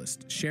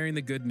evangelists sharing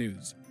the good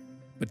news.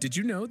 But did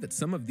you know that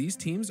some of these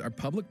teams are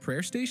public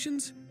prayer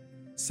stations?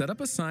 Set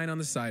up a sign on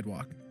the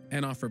sidewalk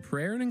and offer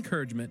prayer and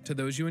encouragement to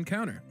those you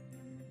encounter.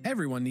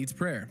 Everyone needs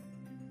prayer.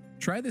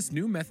 Try this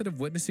new method of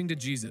witnessing to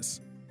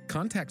Jesus.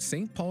 Contact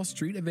St. Paul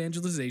Street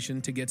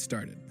Evangelization to get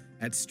started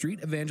at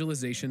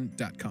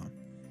streetevangelization.com.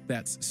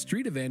 That's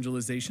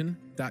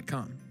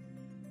streetevangelization.com.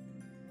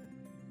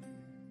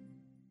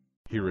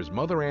 Here is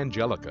Mother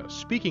Angelica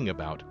speaking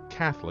about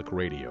Catholic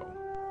radio.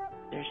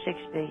 There's 6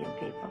 billion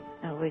people,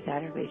 and we got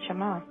to reach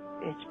them all.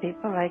 It's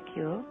people like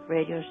you,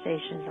 radio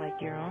stations like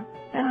your own,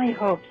 and I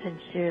hope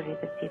sincerely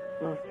that people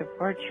will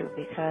support you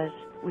because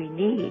we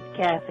need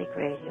Catholic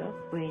radio,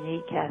 we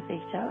need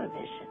Catholic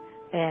television,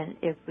 and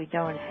if we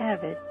don't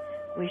have it,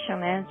 we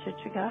shall answer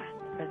to God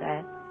for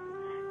that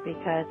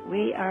because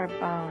we are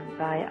bound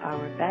by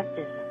our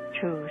baptism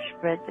to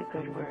spread the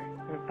good word.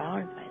 We're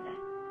bound by that.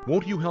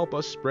 Won't you help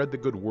us spread the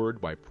good word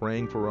by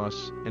praying for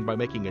us and by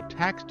making a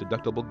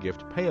tax-deductible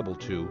gift payable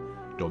to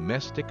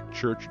Domestic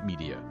Church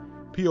Media,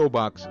 P.O.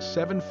 Box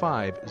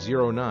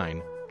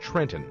 7509,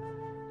 Trenton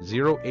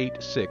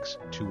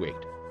 08628,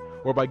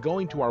 or by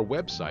going to our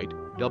website,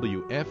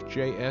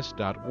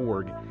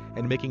 wfjs.org,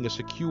 and making a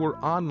secure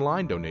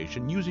online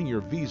donation using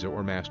your Visa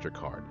or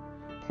MasterCard.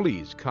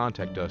 Please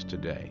contact us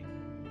today.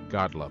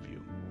 God love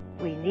you.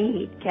 We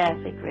need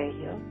Catholic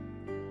radio.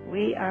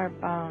 We are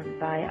bound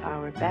by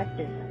our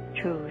baptism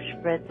to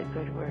spread the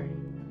good word.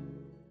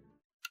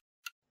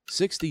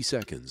 60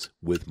 Seconds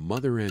with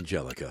Mother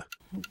Angelica.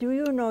 Do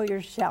you know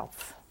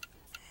yourself?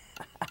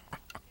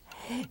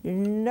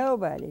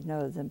 Nobody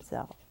knows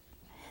himself.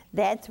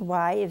 That's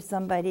why if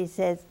somebody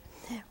says,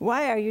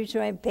 "Why are you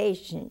so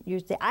impatient?"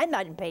 you say, "I'm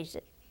not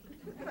impatient."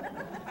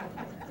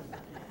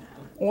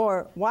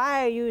 Or,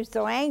 "Why are you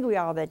so angry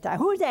all the time?"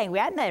 Who's angry?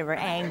 I'm never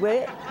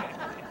angry.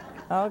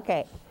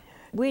 Okay.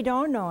 We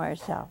don't know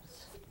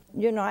ourselves.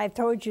 You know, I've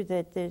told you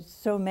that there's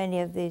so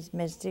many of these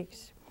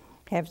mystics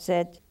have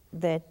said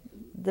that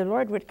the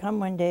Lord would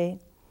come one day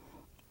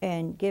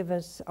and give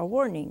us a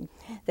warning,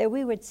 that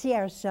we would see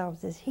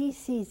ourselves as He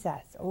sees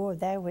us. Oh,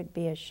 that would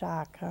be a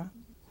shock, huh?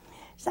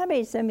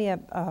 Somebody sent me a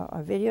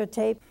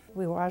videotape.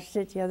 We watched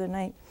it the other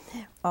night.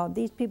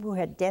 These people who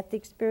had death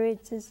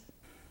experiences,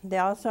 they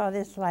all saw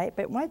this light,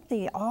 but what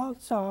they all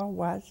saw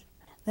was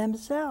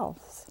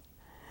themselves.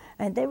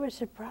 And they were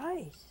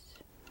surprised.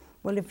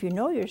 Well, if you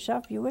know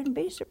yourself, you wouldn't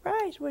be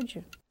surprised, would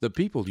you? The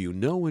people you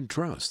know and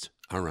trust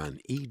are on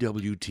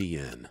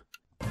EWTN.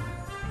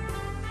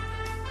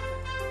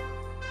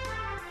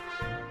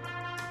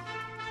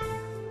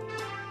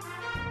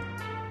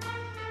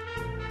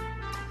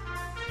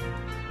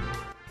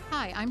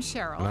 Hi, I'm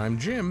Cheryl. And I'm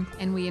Jim.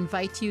 And we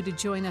invite you to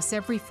join us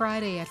every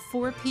Friday at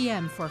 4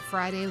 p.m. for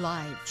Friday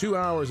Live. 2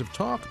 hours of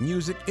talk,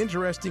 music,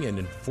 interesting and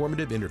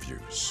informative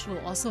interviews.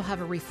 We'll also have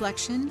a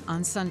reflection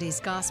on Sunday's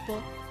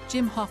Gospel,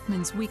 Jim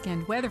Hoffman's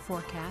weekend weather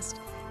forecast,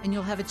 and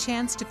you'll have a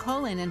chance to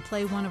call in and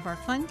play one of our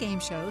fun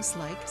game shows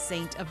like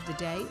Saint of the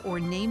Day or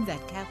Name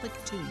That Catholic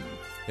Tune.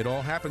 It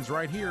all happens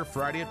right here,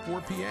 Friday at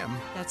 4 p.m.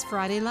 That's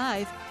Friday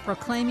Live,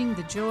 proclaiming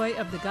the joy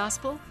of the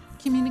gospel,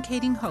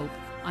 communicating hope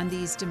on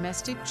these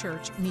domestic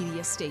church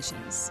media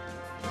stations.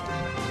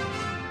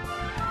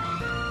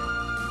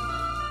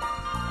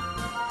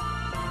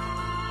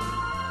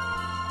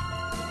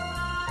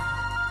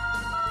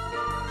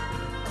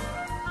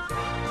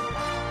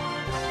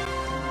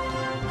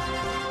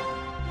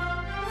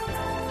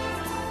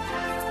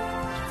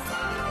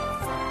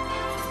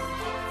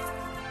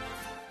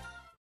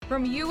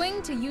 From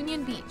Ewing to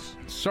Union Beach.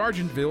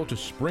 Sargentville to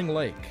Spring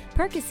Lake.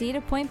 Percy to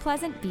Point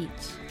Pleasant Beach.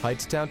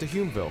 Hightstown to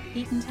Humeville.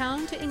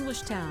 Eatontown to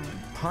Englishtown.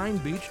 Pine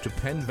Beach to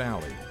Penn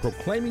Valley.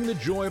 Proclaiming the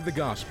joy of the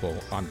gospel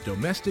on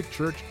Domestic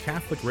Church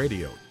Catholic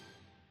Radio.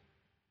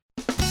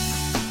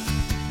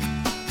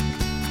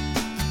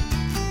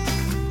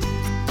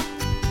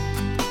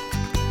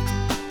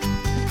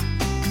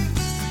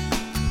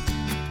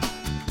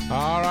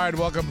 All right,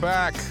 welcome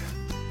back.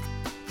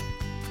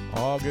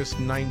 August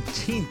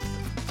 19th,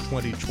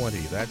 2020.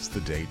 That's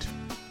the date.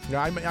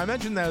 Now, I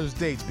mentioned those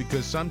dates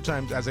because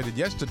sometimes, as I did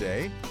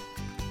yesterday,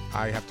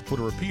 I have to put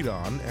a repeat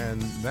on,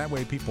 and that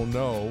way people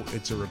know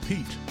it's a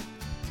repeat.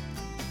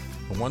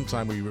 One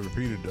time we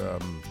repeated,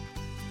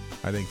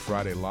 I think,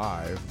 Friday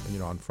Live.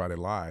 On Friday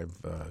Live,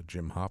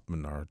 Jim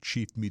Hoffman, our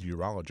chief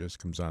meteorologist,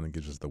 comes on and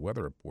gives us the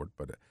weather report,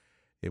 but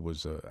it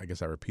was, I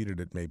guess I repeated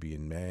it maybe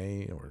in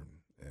May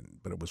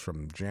but it was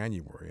from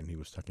January, and he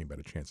was talking about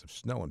a chance of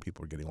snow, and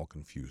people were getting all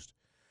confused.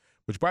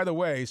 Which, by the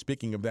way,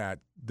 speaking of that,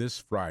 this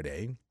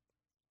Friday,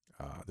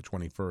 the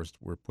 21st,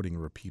 we're putting a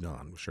repeat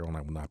on. Cheryl and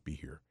I will not be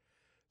here.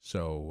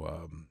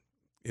 So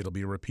it'll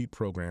be a repeat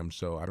program,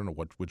 so I don't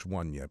know which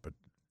one yet, but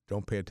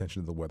don't pay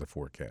attention to the weather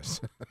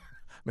forecast.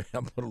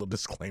 I'll put a little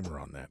disclaimer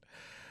on that.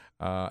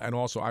 And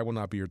also, I will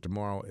not be here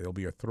tomorrow. It'll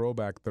be a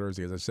throwback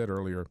Thursday. As I said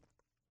earlier,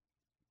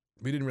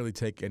 we didn't really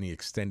take any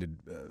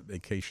extended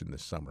vacation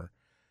this summer.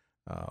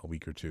 A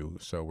week or two,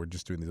 so we're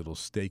just doing these little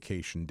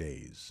staycation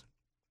days.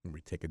 And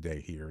we take a day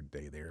here, a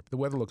day there. But the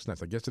weather looks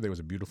nice. Like yesterday was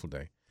a beautiful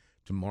day.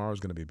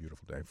 Tomorrow's going to be a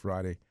beautiful day.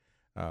 Friday,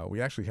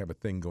 we actually have a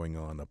thing going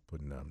on up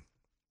in.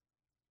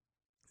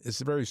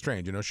 It's very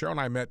strange, Cheryl and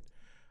I met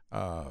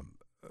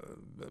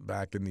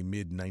back in the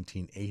mid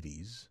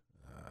 1980s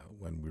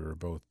when we were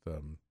both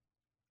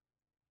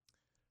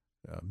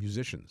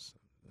musicians.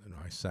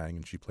 I sang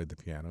and she played the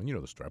piano. And you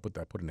know the story. I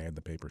put an ad in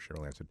the paper.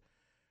 Cheryl answered.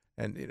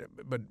 And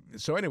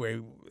so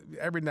anyway,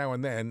 every now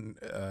and then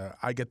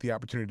I get the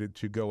opportunity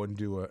to go and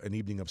do an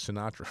evening of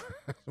Sinatra,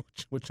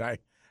 which I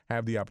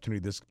have the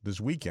opportunity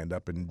this weekend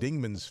up in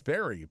Dingman's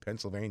Ferry,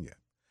 Pennsylvania.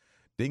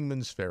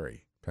 Dingman's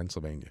Ferry,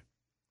 Pennsylvania,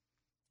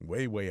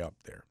 way up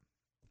there.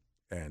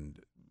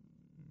 And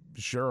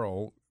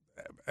Cheryl,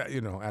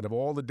 out of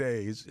all the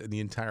days in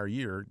the entire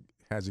year,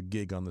 has a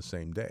gig on the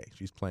same day.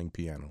 She's playing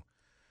piano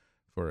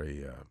for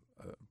a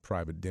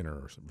private dinner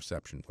or some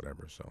reception,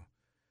 whatever. So.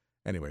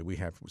 Anyway,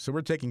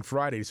 we're taking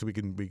Friday so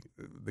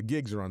the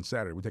gigs are on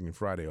Saturday. We're taking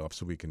Friday off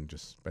so we can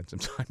just spend some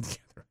time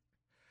together.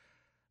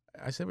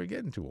 I said, we're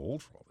getting too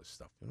old for all this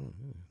stuff.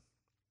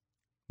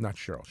 Not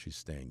Cheryl. She's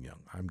staying young.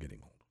 I'm getting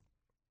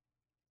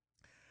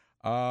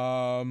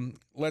old.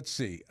 Let's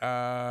see. What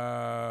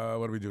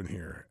are we doing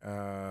here?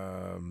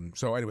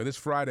 So anyway, this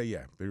Friday,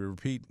 be a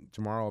repeat.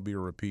 Tomorrow will be a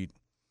repeat.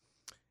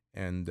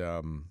 And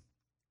I'll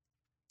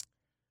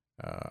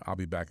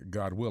be back,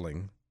 God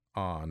willing,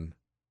 on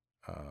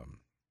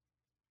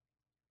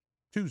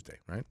Tuesday,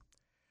 right?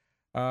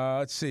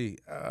 Let's see.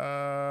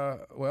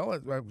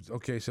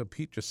 Okay. So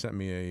Pete just sent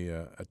me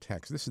a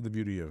text. This is the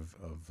beauty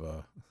of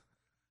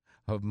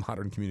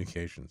modern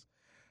communications.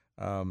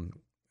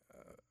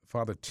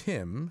 Father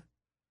Tim,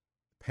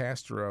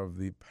 pastor of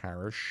the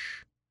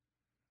parish,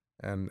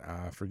 and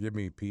forgive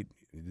me, Pete,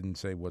 you didn't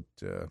say what.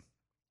 I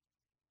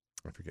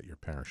forget your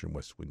parish in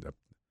West Wind.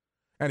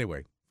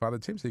 Anyway, Father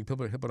Tim said he'll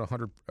put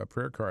 100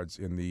 prayer cards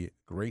in the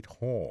Great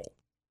Hall,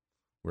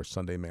 where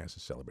Sunday Mass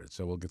is celebrated.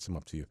 So we'll get some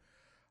up to you.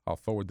 I'll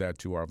forward that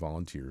to our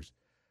volunteers.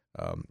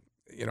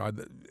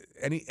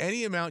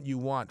 Any amount you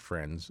want,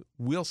 friends,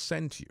 we'll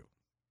send to you.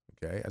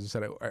 Okay? As I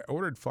said, I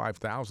ordered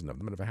 5,000 of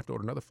them, and if I have to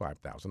order another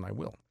 5,000, I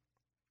will.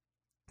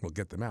 We'll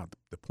get them out.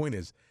 The point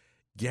is,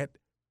 get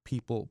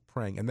people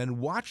praying, and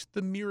then watch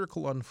the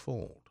miracle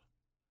unfold.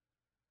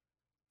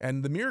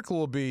 And the miracle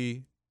will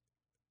be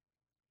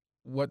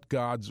what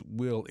God's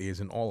will is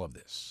in all of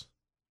this.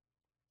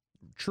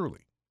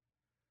 Truly.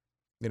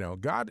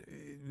 God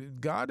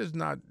is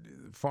not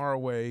far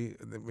away,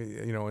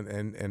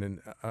 and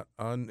an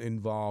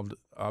uninvolved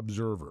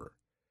observer.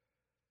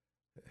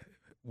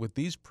 With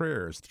these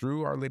prayers,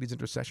 through Our Lady's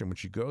intercession, when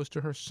she goes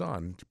to her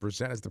Son to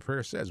present, as the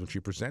prayer says, when she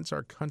presents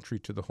our country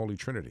to the Holy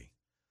Trinity.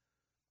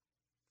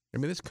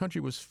 This country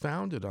was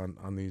founded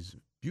on these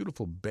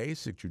beautiful,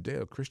 basic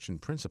Judeo-Christian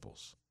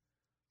principles.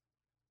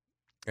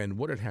 And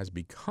what it has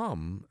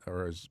become,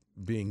 or is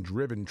being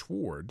driven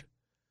toward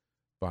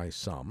by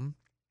some,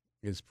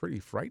 is pretty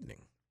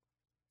frightening.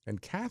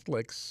 And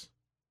Catholics,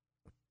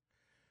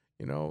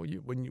 when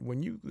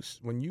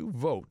you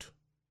vote,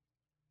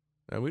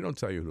 and we don't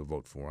tell you who to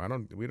vote for.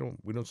 We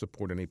don't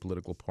support any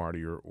political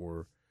party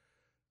or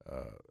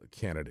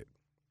candidate.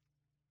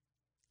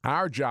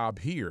 Our job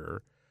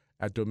here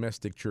at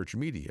Domestic Church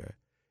Media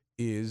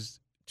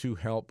is to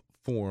help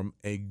form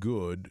a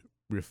good,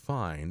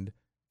 refined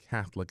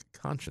Catholic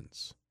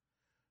conscience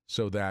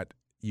so that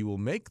you will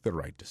make the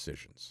right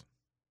decisions.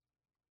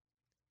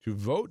 To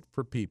vote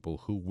for people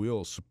who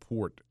will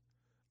support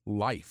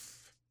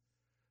life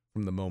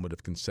from the moment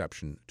of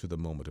conception to the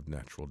moment of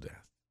natural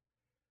death.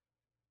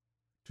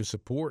 To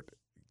support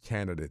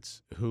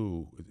candidates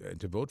to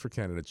vote for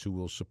candidates who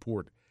will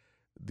support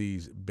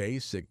these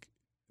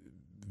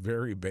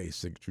very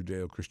basic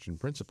Judeo-Christian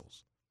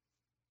principles.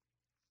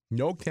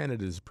 No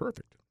candidate is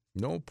perfect.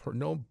 No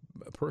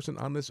person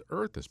on this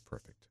earth is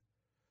perfect.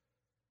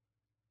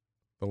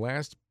 The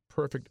last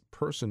perfect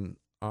person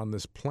on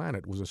this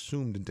planet was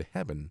assumed into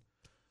heaven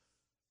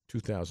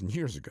 2,000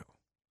 years ago.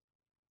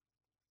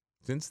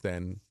 Since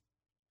then,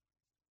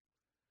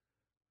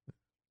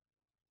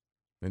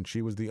 and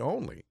she was the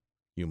only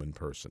human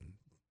person,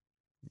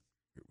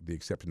 with the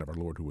exception of our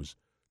Lord, who was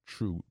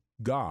true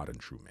God and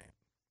true man.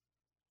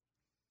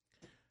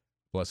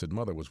 Blessed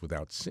Mother was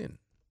without sin,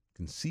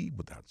 conceived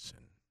without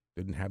sin,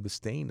 didn't have the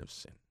stain of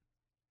sin,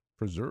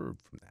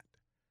 preserved from that.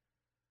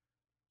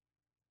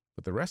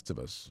 But the rest of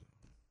us,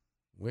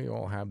 we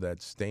all have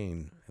that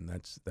stain, and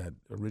that's that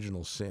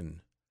original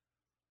sin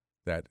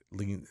that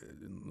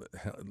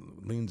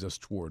leans us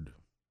toward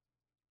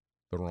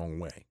the wrong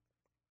way.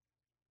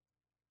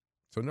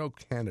 So no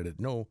candidate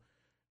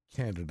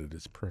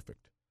is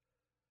perfect.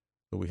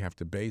 But we have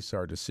to base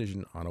our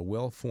decision on a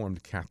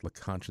well-formed Catholic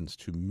conscience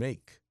to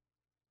make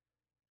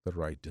the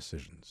right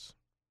decisions.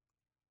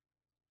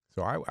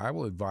 So I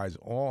will advise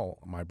all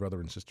my brother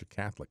and sister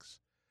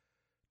Catholics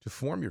to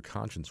form your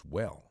conscience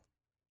well.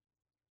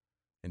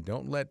 And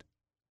don't let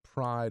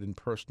pride and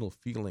personal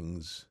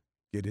feelings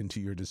get into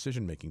your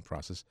decision-making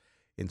process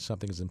in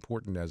something as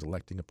important as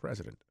electing a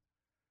president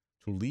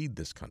to lead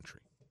this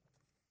country.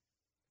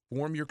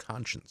 Form your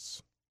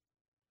conscience.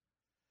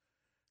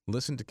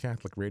 Listen to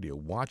Catholic radio.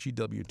 Watch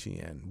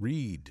EWTN.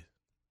 Read.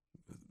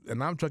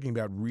 And I'm talking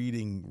about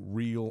reading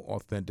real,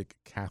 authentic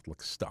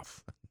Catholic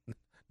stuff,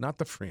 not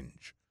the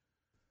fringe.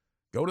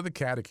 Go to the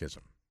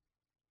catechism.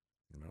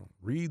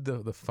 Read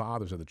the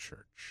fathers of the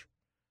church.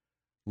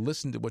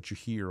 Listen to what you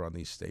hear on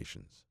these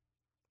stations.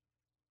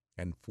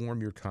 And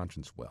form your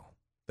conscience well.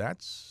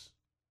 That's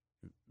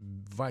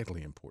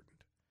vitally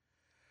important.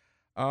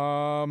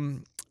 All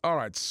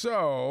right,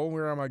 so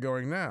where am I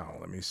going now?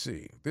 Let me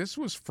see. This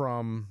was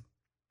from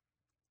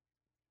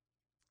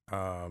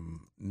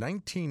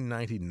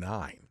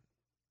 1999,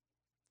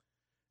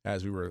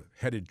 as we were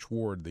headed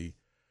toward the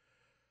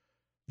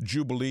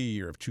Jubilee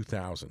year of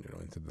 2000,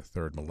 into the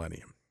third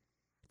millennium,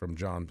 from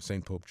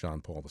St. Pope John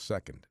Paul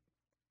II.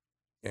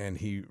 And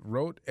he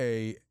wrote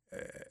a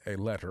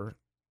letter,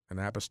 an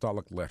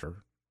apostolic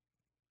letter,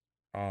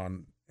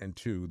 on and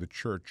to the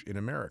church in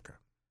America.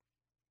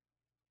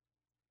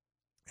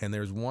 And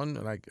there's one,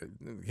 and I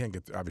can't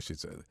get, obviously,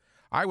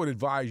 I would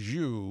advise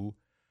you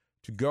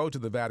to go to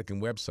the Vatican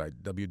website,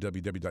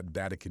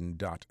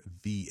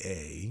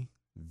 www.vatican.va,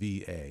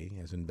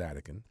 VA as in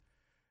Vatican,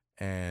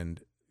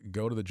 and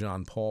go to the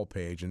John Paul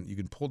page, and you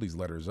can pull these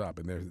letters up.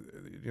 And there's,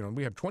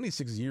 we have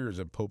 26 years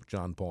of Pope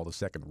John Paul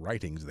II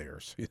writings there,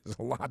 so there's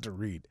a lot to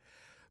read.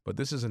 But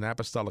this is an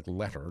apostolic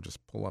letter.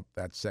 Just pull up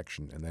that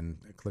section and then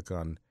click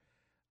on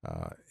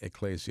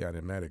Ecclesia in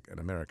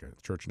America,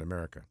 Church in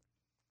America.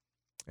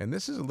 And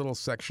this is a little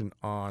section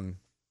on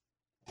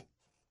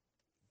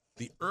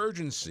the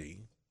urgency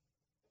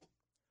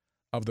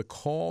of the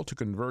call to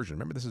conversion.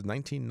 Remember, this is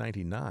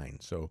 1999,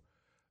 so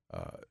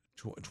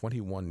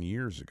 21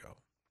 years ago.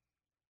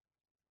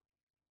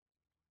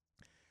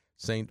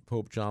 St.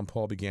 Pope John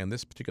Paul began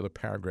this particular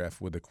paragraph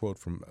with a quote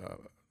from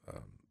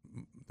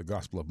the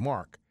Gospel of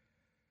Mark.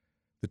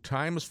 "The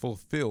time is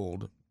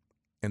fulfilled,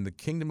 and the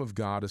kingdom of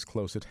God is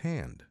close at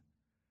hand.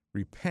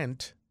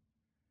 Repent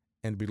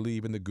and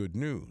believe in the good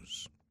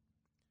news."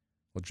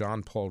 Well,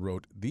 John Paul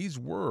wrote, "These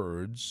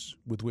words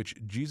with which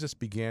Jesus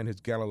began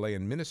his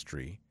Galilean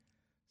ministry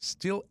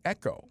still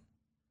echo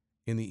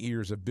in the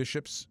ears of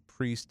bishops,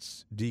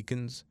 priests,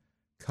 deacons,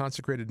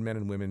 consecrated men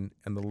and women,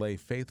 and the lay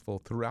faithful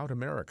throughout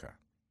America.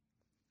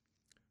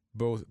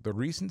 Both the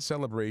recent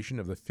celebration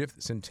of the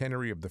 5th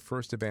centenary of the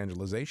first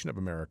evangelization of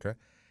America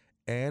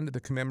and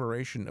the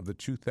commemoration of the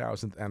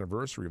 2000th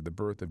anniversary of the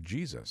birth of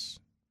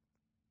Jesus,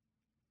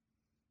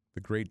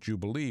 the great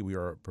Jubilee we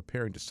are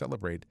preparing to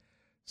celebrate,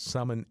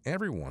 summon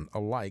everyone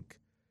alike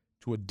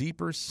to a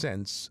deeper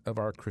sense of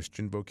our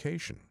Christian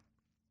vocation."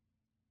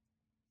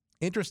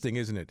 Interesting,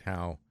 isn't it,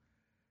 how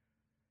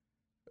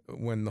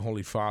when the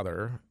Holy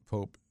Father,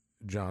 Pope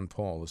John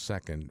Paul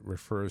II,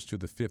 refers to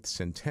the 5th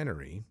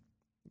centenary,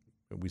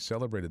 was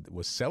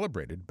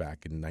celebrated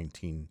back in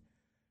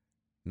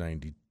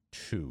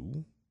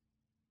 1992.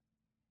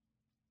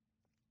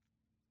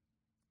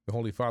 The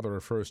Holy Father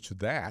refers to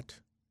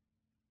that,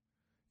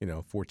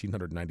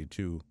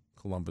 1492,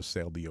 Columbus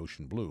sailed the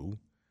ocean blue,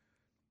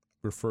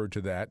 referred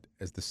to that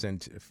as the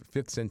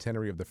 5th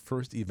centenary of the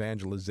first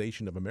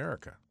evangelization of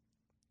America.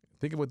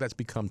 Think of what that's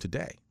become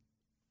today,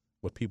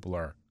 what people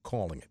are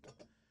calling it,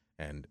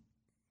 and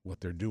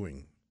what they're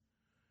doing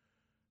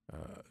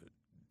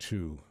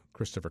to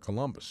Christopher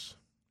Columbus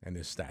and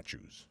his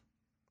statues.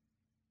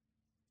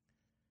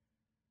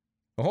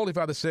 The Holy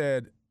Father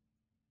said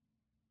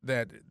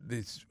that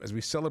as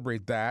we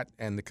celebrate that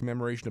and the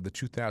commemoration of the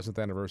 2000th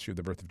anniversary of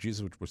the birth of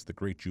Jesus, which was the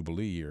Great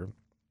Jubilee year,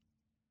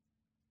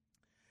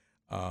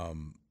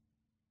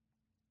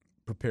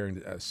 preparing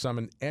to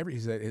summon every. He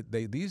said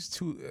these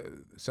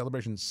two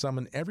celebrations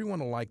summon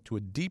everyone alike to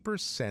a deeper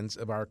sense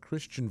of our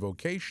Christian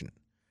vocation,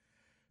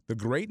 the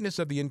greatness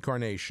of the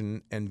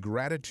incarnation, and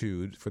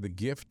gratitude for the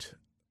gift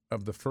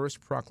of the first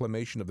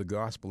proclamation of the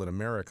gospel in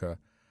America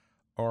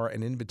are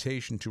an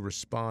invitation to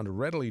respond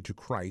readily to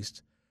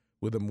Christ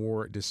with a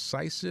more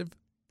decisive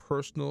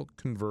personal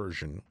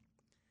conversion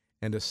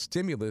and a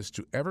stimulus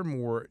to ever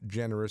more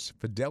generous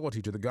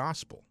fidelity to the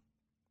gospel.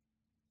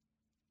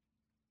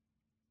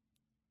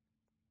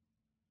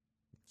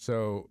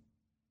 So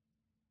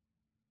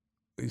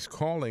he's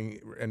calling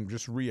and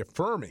just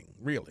reaffirming,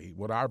 really,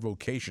 what our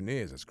vocation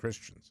is as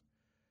Christians.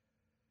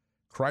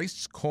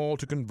 Christ's call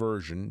to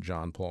conversion,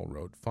 John Paul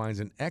wrote, finds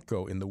an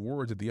echo in the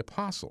words of the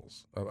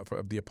apostles.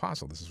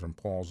 This is from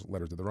Paul's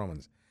letter to the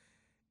Romans.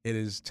 It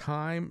is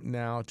time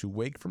now to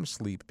wake from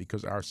sleep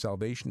because our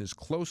salvation is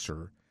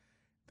closer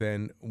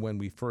than when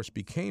we first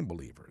became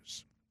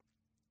believers.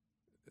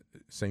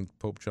 St.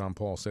 Pope John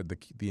Paul said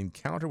the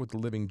encounter with the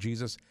living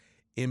Jesus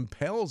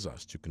impels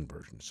us to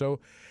conversion. So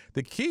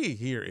the key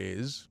here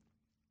is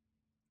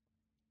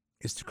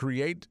to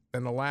create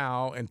and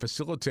allow and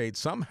facilitate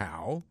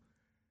somehow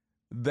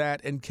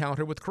that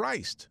encounter with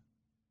Christ.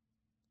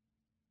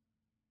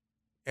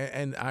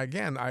 And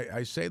again,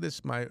 I say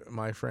this,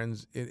 my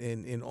friends,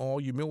 in all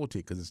humility,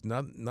 because it's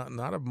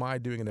not of my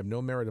doing and of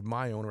no merit of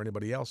my own or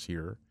anybody else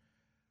here.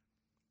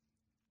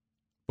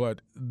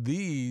 But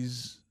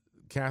these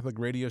Catholic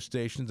radio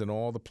stations and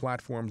all the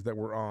platforms that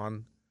we're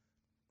on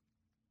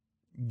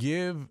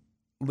give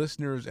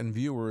listeners and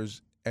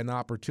viewers an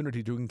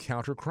opportunity to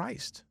encounter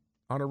Christ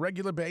on a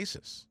regular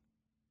basis.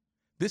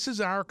 This is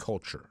our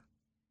culture.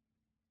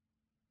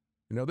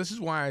 This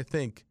is why I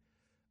think,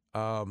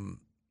 whether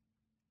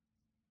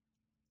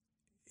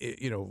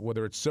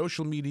it's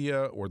social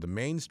media or the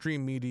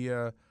mainstream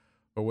media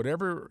or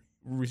whatever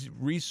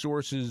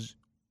resources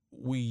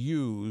we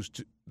use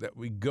that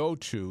we go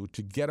to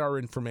get our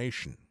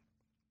information,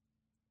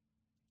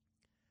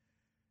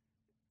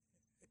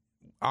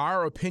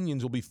 our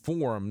opinions will be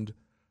formed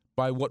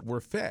by what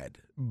we're fed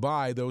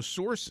by those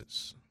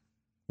sources.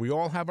 We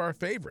all have our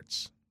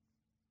favorites.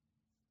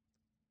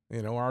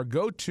 Our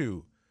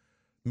go-to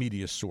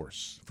media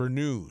source for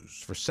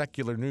news, for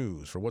secular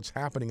news, for what's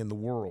happening in the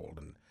world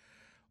and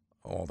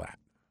all that.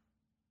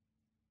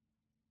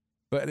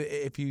 But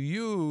if you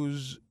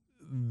use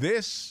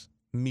this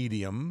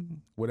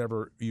medium,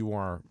 whatever you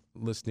are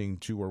listening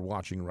to or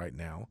watching right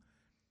now,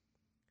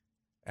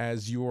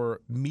 as your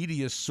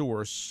media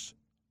source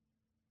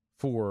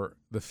for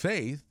the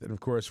faith, and of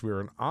course we're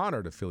an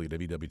honored affiliate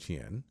of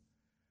EWTN,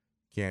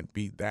 can't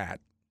beat that,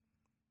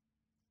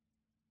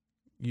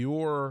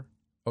 your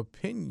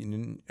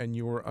opinion and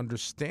your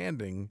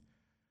understanding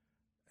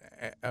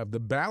of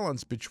the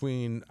balance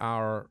between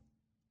our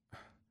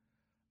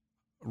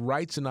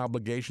rights and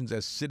obligations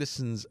as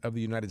citizens of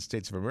the United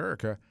States of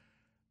America,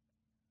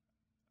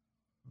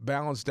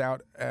 balanced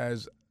out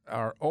as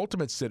our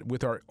ultimate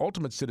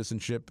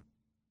citizenship,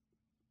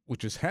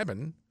 which is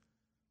heaven.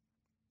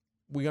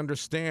 We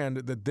understand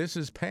that this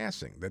is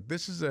passing, that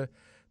this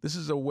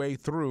is a way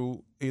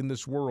through in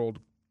this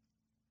world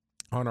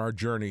on our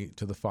journey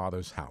to the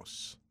Father's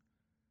house.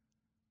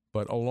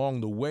 But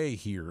along the way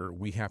here,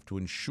 we have to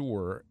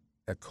ensure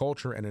a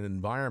culture and an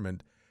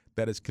environment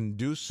that is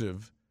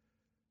conducive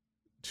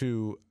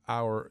to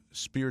our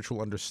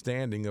spiritual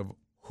understanding of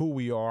who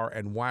we are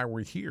and why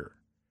we're here.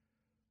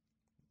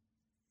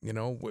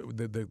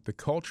 The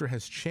culture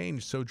has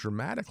changed so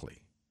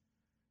dramatically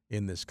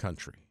in this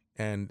country.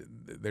 And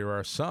there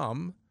are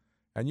some,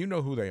 and you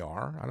know who they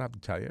are. I don't have to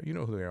tell you. You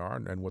know who they are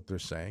and what they're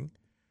saying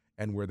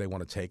and where they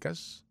want to take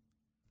us.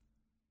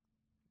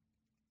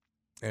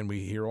 And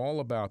we hear all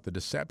about the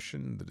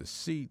deception, the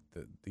deceit,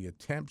 the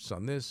attempts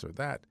on this or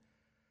that.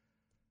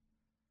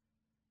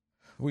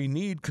 We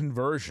need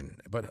conversion.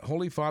 But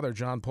Holy Father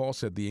John Paul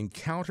said the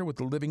encounter with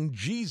the living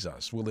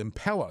Jesus will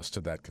impel us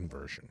to that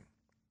conversion.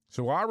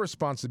 So our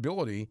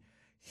responsibility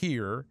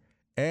here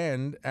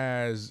and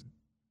as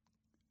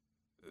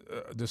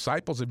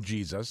disciples of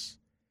Jesus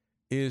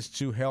is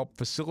to help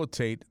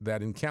facilitate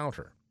that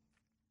encounter.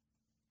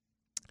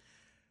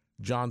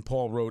 John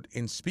Paul wrote,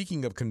 in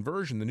speaking of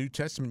conversion, the New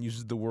Testament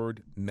uses the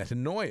word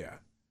metanoia,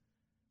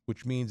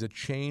 which means a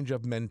change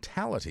of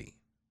mentality.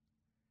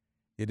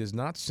 It is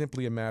not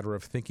simply a matter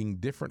of thinking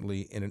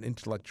differently in an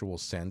intellectual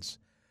sense,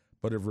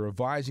 but of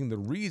revising the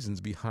reasons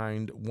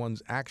behind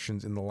one's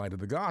actions in the light of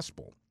the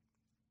gospel.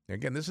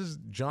 Again, this is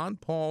John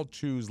Paul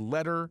II's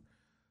letter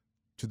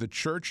to the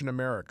church in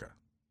America,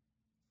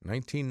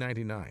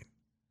 1999.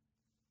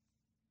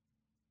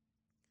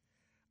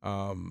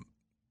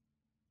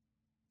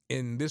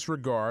 In this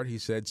regard, he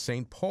said,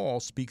 St. Paul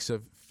speaks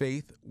of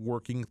faith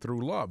working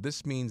through love.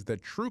 This means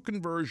that true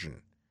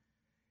conversion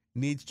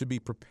needs to be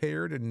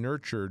prepared and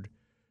nurtured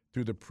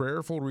through the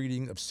prayerful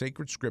reading of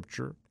sacred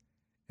scripture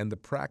and the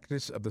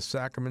practice of the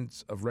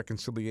sacraments of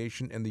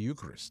reconciliation and the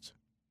Eucharist.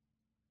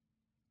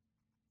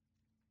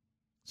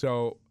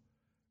 So,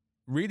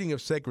 reading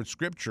of sacred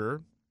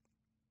scripture,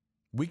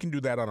 we can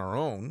do that on our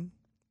own,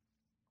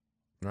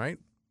 right?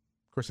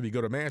 Of course, if you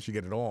go to Mass, you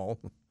get it all.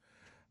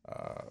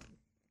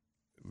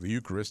 The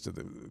Eucharist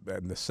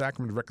and the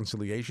Sacrament of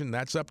Reconciliation,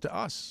 that's up to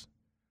us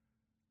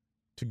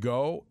to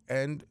go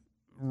and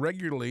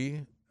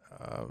regularly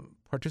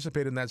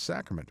participate in that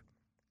sacrament.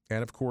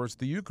 And, of course,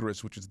 the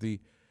Eucharist, which is the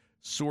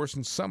source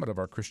and summit of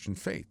our Christian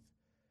faith.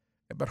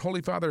 But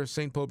Holy Father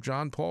St. Pope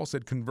John Paul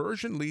said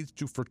conversion leads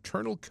to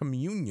fraternal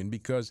communion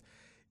because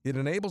it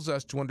enables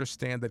us to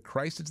understand that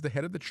Christ is the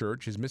head of the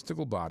church, his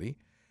mystical body.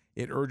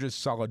 It urges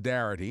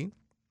solidarity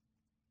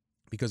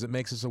because it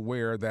makes us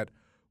aware that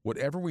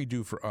whatever we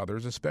do for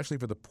others, especially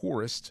for the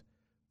poorest,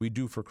 we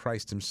do for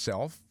Christ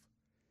himself.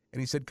 And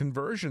he said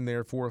conversion,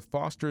 therefore,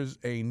 fosters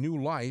a new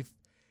life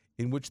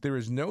in which there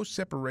is no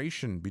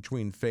separation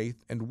between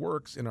faith and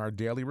works in our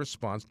daily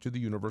response to the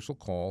universal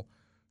call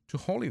to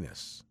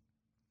holiness.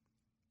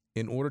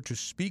 In order to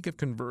speak of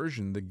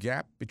conversion, the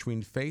gap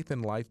between faith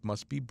and life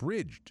must be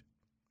bridged.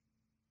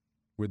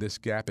 Where this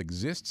gap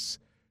exists,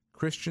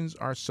 Christians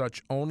are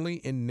such only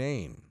in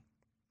name.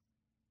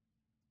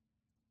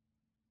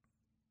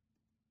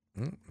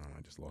 Oh,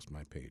 I just lost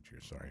my page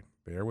here, sorry.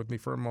 Bear with me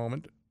for a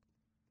moment.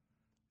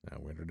 Now,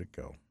 where did it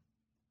go?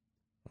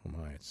 Oh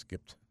my, it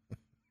skipped.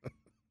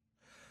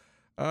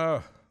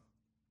 Let's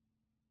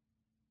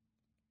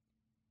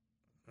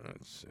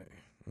see.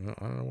 I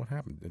don't know what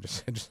happened.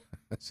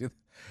 See,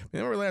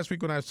 remember last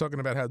week when I was talking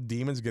about how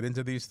demons get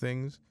into these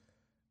things?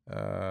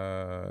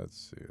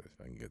 Let's see if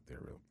I can get there.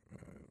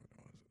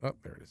 Oh,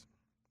 there it is.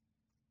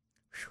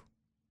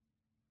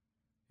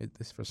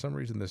 This for some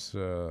reason this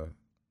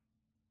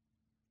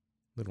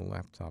little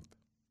laptop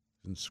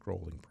isn't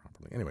scrolling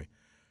properly. Anyway,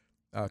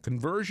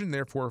 conversion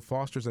therefore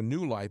fosters a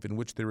new life in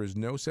which there is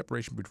no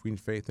separation between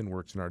faith and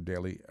works in our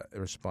daily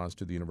response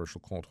to the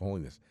universal call to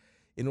holiness.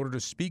 In order to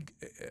speak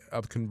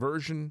of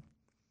conversion,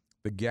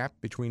 the gap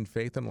between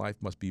faith and life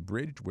must be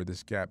bridged. Where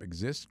this gap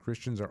exists,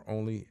 Christians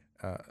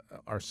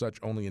are such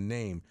only in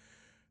name.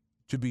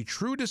 To be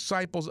true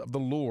disciples of the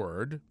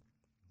Lord,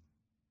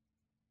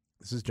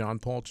 this is John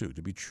Paul II,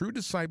 to be true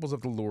disciples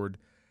of the Lord,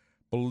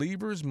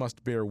 believers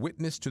must bear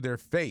witness to their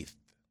faith.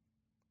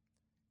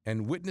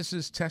 And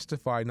witnesses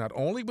testify not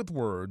only with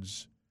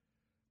words,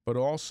 but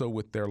also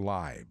with their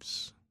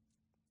lives.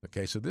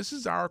 Okay, so this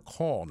is our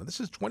call. Now, this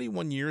is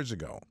 21 years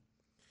ago.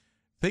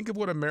 Think of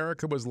what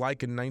America was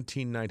like in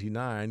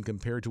 1999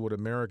 compared to what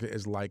America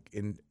is like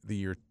in the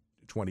year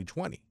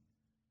 2020.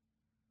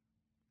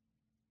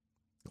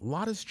 A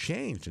lot has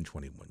changed in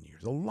 21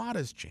 years. A lot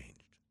has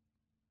changed.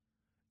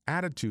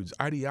 Attitudes,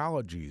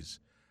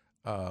 ideologies,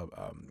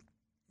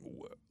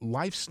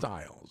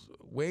 lifestyles,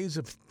 ways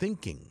of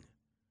thinking,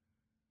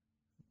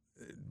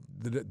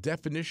 the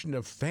definition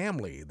of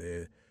family,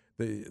 the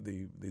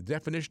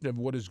definition of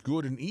what is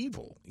good and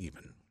evil,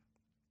 even.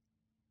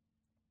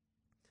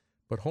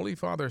 But Holy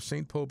Father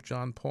St. Pope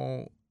John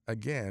Paul,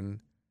 again,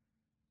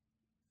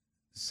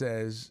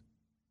 says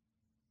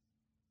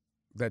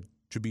that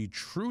to be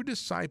true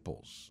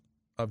disciples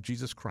of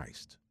Jesus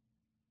Christ,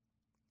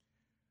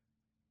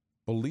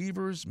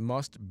 believers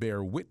must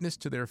bear witness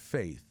to their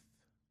faith,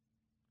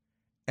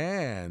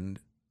 and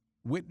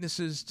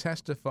witnesses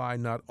testify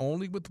not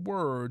only with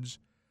words,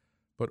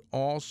 but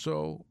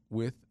also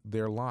with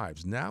their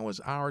lives. Now is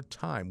our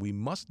time. We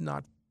must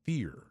not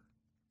fear.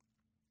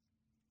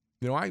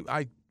 You know,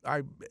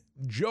 I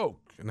joke,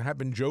 and have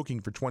been joking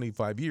for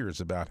 25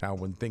 years about how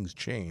when things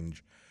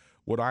change,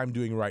 what I'm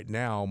doing right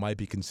now might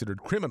be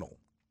considered criminal.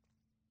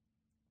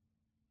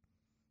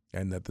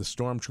 And that the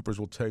stormtroopers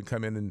will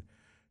come in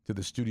to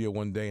the studio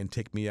one day and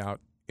take me out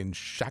in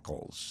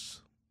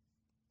shackles.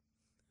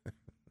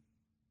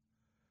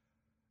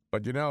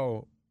 But, you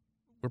know,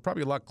 we're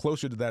probably a lot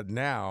closer to that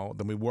now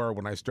than we were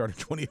when I started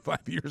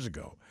 25 years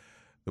ago,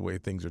 the way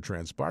things are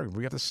transpiring.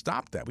 We have to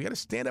stop that. We got to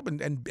stand up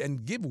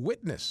and give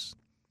witness.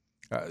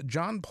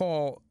 John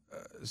Paul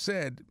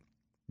said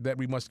that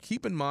we must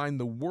keep in mind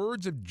the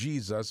words of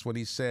Jesus when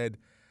he said,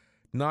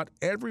 "Not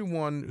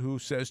everyone who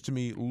says to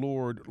me,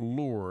 'Lord,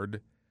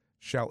 Lord,'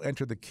 shall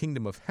enter the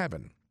kingdom of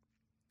heaven,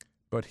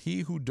 but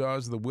he who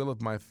does the will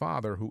of my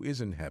Father who is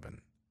in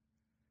heaven."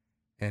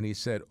 And he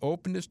said,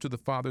 openness to the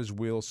Father's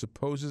will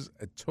supposes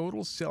a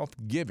total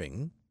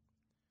self-giving,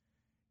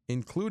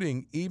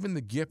 including even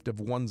the gift of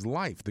one's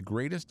life. The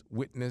greatest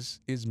witness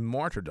is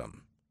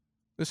martyrdom.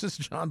 This is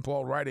John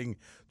Paul writing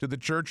to the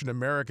church in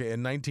America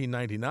in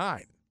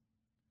 1999.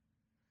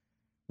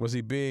 Was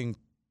he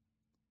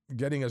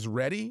getting us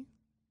ready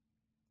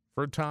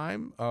for a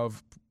time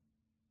of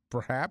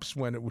perhaps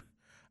when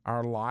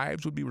our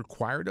lives would be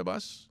required of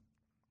us?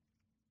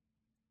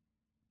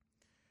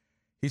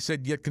 He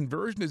said, yet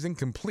conversion is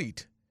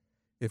incomplete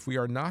if we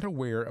are not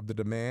aware of the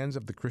demands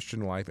of the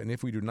Christian life and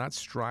if we do not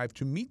strive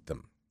to meet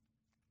them.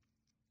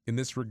 In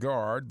this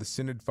regard, the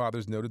Synod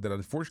Fathers noted that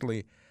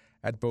unfortunately,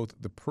 at both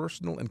the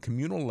personal and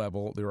communal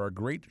level, there are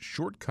great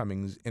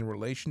shortcomings in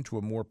relation to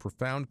a more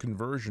profound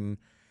conversion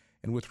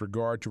and with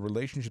regard to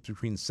relationships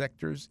between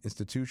sectors,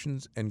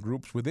 institutions, and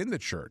groups within the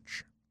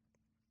church.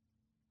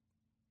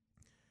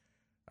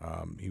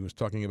 He was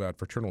talking about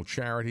fraternal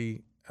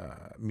charity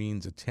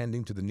means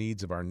attending to the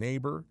needs of our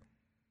neighbor.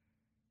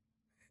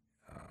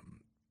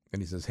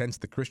 And he says, hence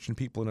the Christian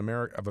people for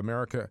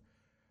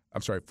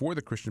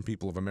the Christian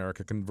people of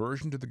America,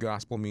 conversion to the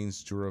gospel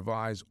means to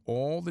revise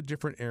all the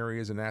different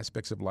areas and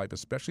aspects of life,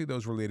 especially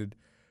those related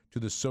to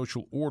the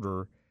social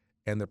order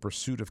and the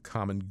pursuit of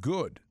common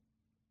good.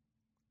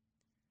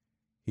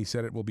 He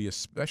said it will be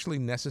especially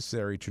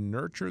necessary to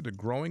nurture the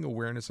growing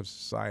awareness of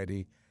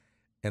society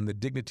and the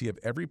dignity of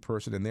every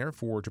person, and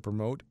therefore to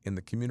promote in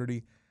the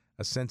community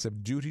a sense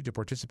of duty to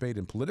participate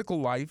in political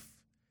life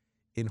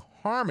in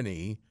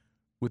harmony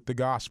with the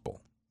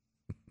gospel.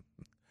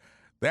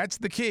 That's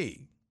the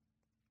key.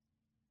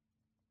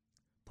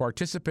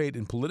 Participate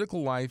in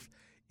political life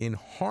in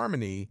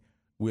harmony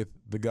with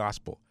the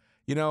gospel.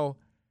 You know,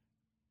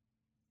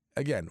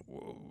 again,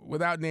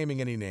 without naming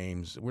any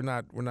names, we're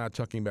not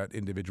talking about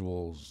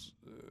individuals'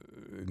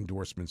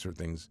 endorsements or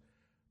things,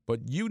 but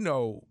you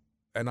know,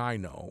 and I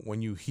know,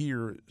 when you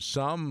hear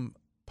some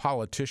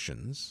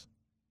politicians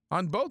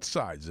on both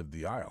sides of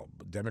the aisle,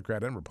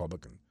 Democrat and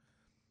Republican,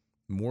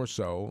 more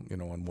so, you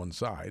know, on one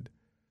side,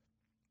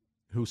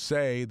 who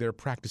say they're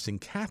practicing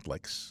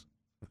Catholics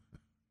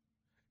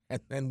and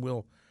then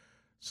will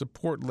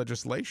support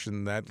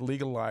legislation that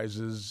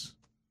legalizes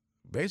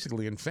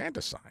basically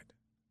infanticide,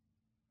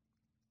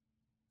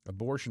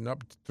 abortion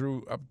up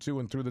to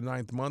and through the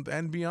 9th month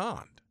and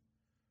beyond.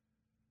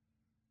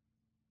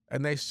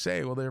 And they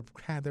say, well, they're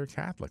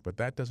Catholic, but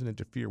that doesn't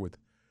interfere with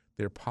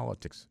their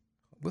politics.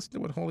 Listen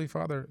to what Holy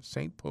Father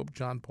St. Pope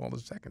John Paul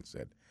II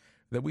said,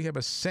 that we have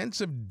a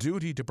sense of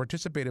duty to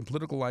participate in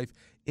political life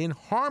in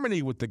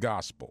harmony with the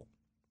gospel.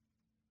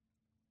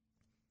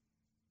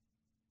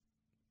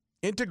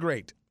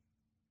 Integrate.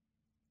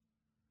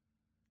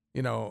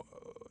 You know,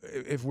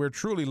 if we're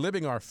truly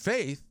living our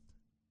faith,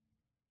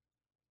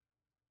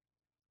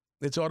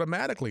 it's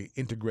automatically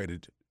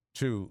integrated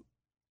to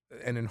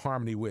and in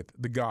harmony with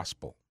the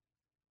gospel.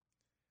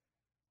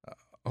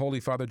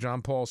 Holy Father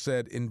John Paul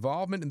said,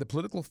 involvement in the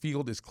political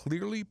field is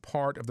clearly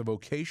part of the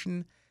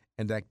vocation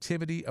and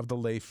activity of the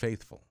lay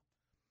faithful.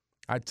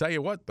 I tell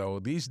you what, though,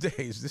 these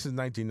days, this is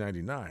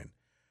 1999,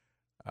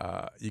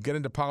 you get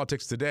into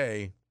politics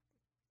today,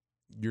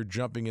 you're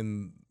jumping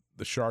in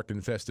the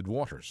shark-infested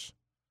waters.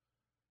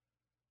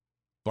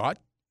 But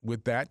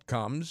with that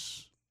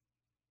comes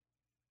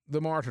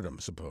the martyrdom,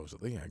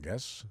 supposedly, I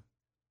guess.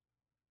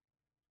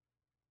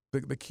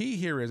 The key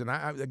here is, and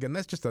again,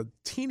 that's just a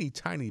teeny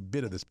tiny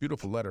bit of this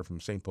beautiful letter from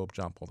St. Pope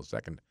John Paul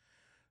II.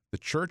 The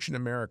Church in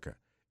America.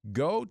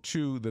 Go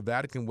to the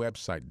Vatican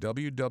website,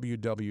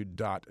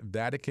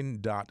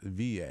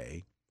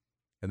 www.vatican.va,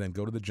 and then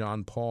go to the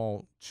John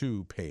Paul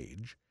II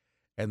page,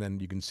 and then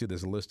you can see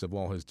there's a list of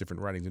all his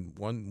different writings. And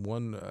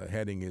one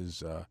heading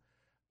is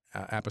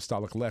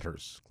Apostolic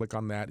Letters. Click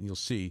on that, and you'll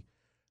see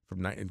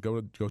and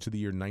go to the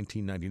year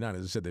 1999.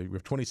 As I said, we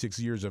have 26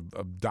 years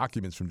of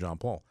documents from John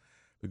Paul.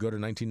 We go to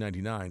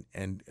 1999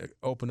 and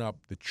open up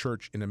the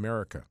Church in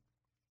America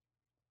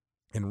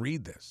and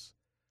read this.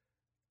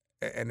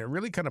 And it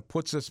really kind of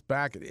puts us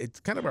back. It's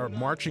kind of our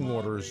marching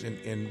orders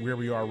in where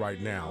we are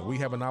right now. We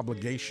have an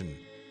obligation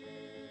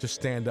to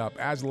stand up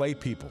as lay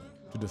people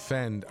to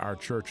defend our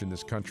church in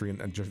this country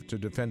and to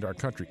defend our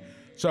country.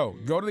 So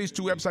go to these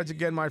two websites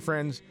again, my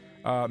friends,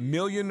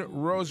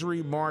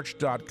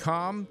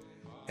 millionrosarymarch.com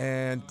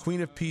and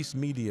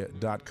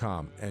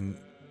queenofpeacemedia.com, and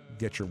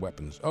get your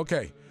weapons.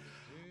 Okay.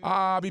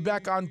 I'll be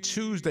back on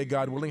Tuesday,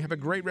 God willing. Have a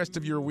great rest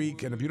of your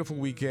week and a beautiful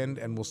weekend,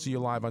 and we'll see you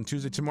live on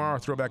Tuesday. Tomorrow,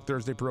 Throwback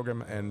Thursday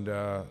program, and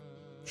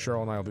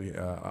Cheryl and I will be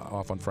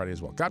off on Friday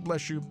as well. God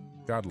bless you.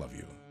 God love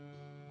you.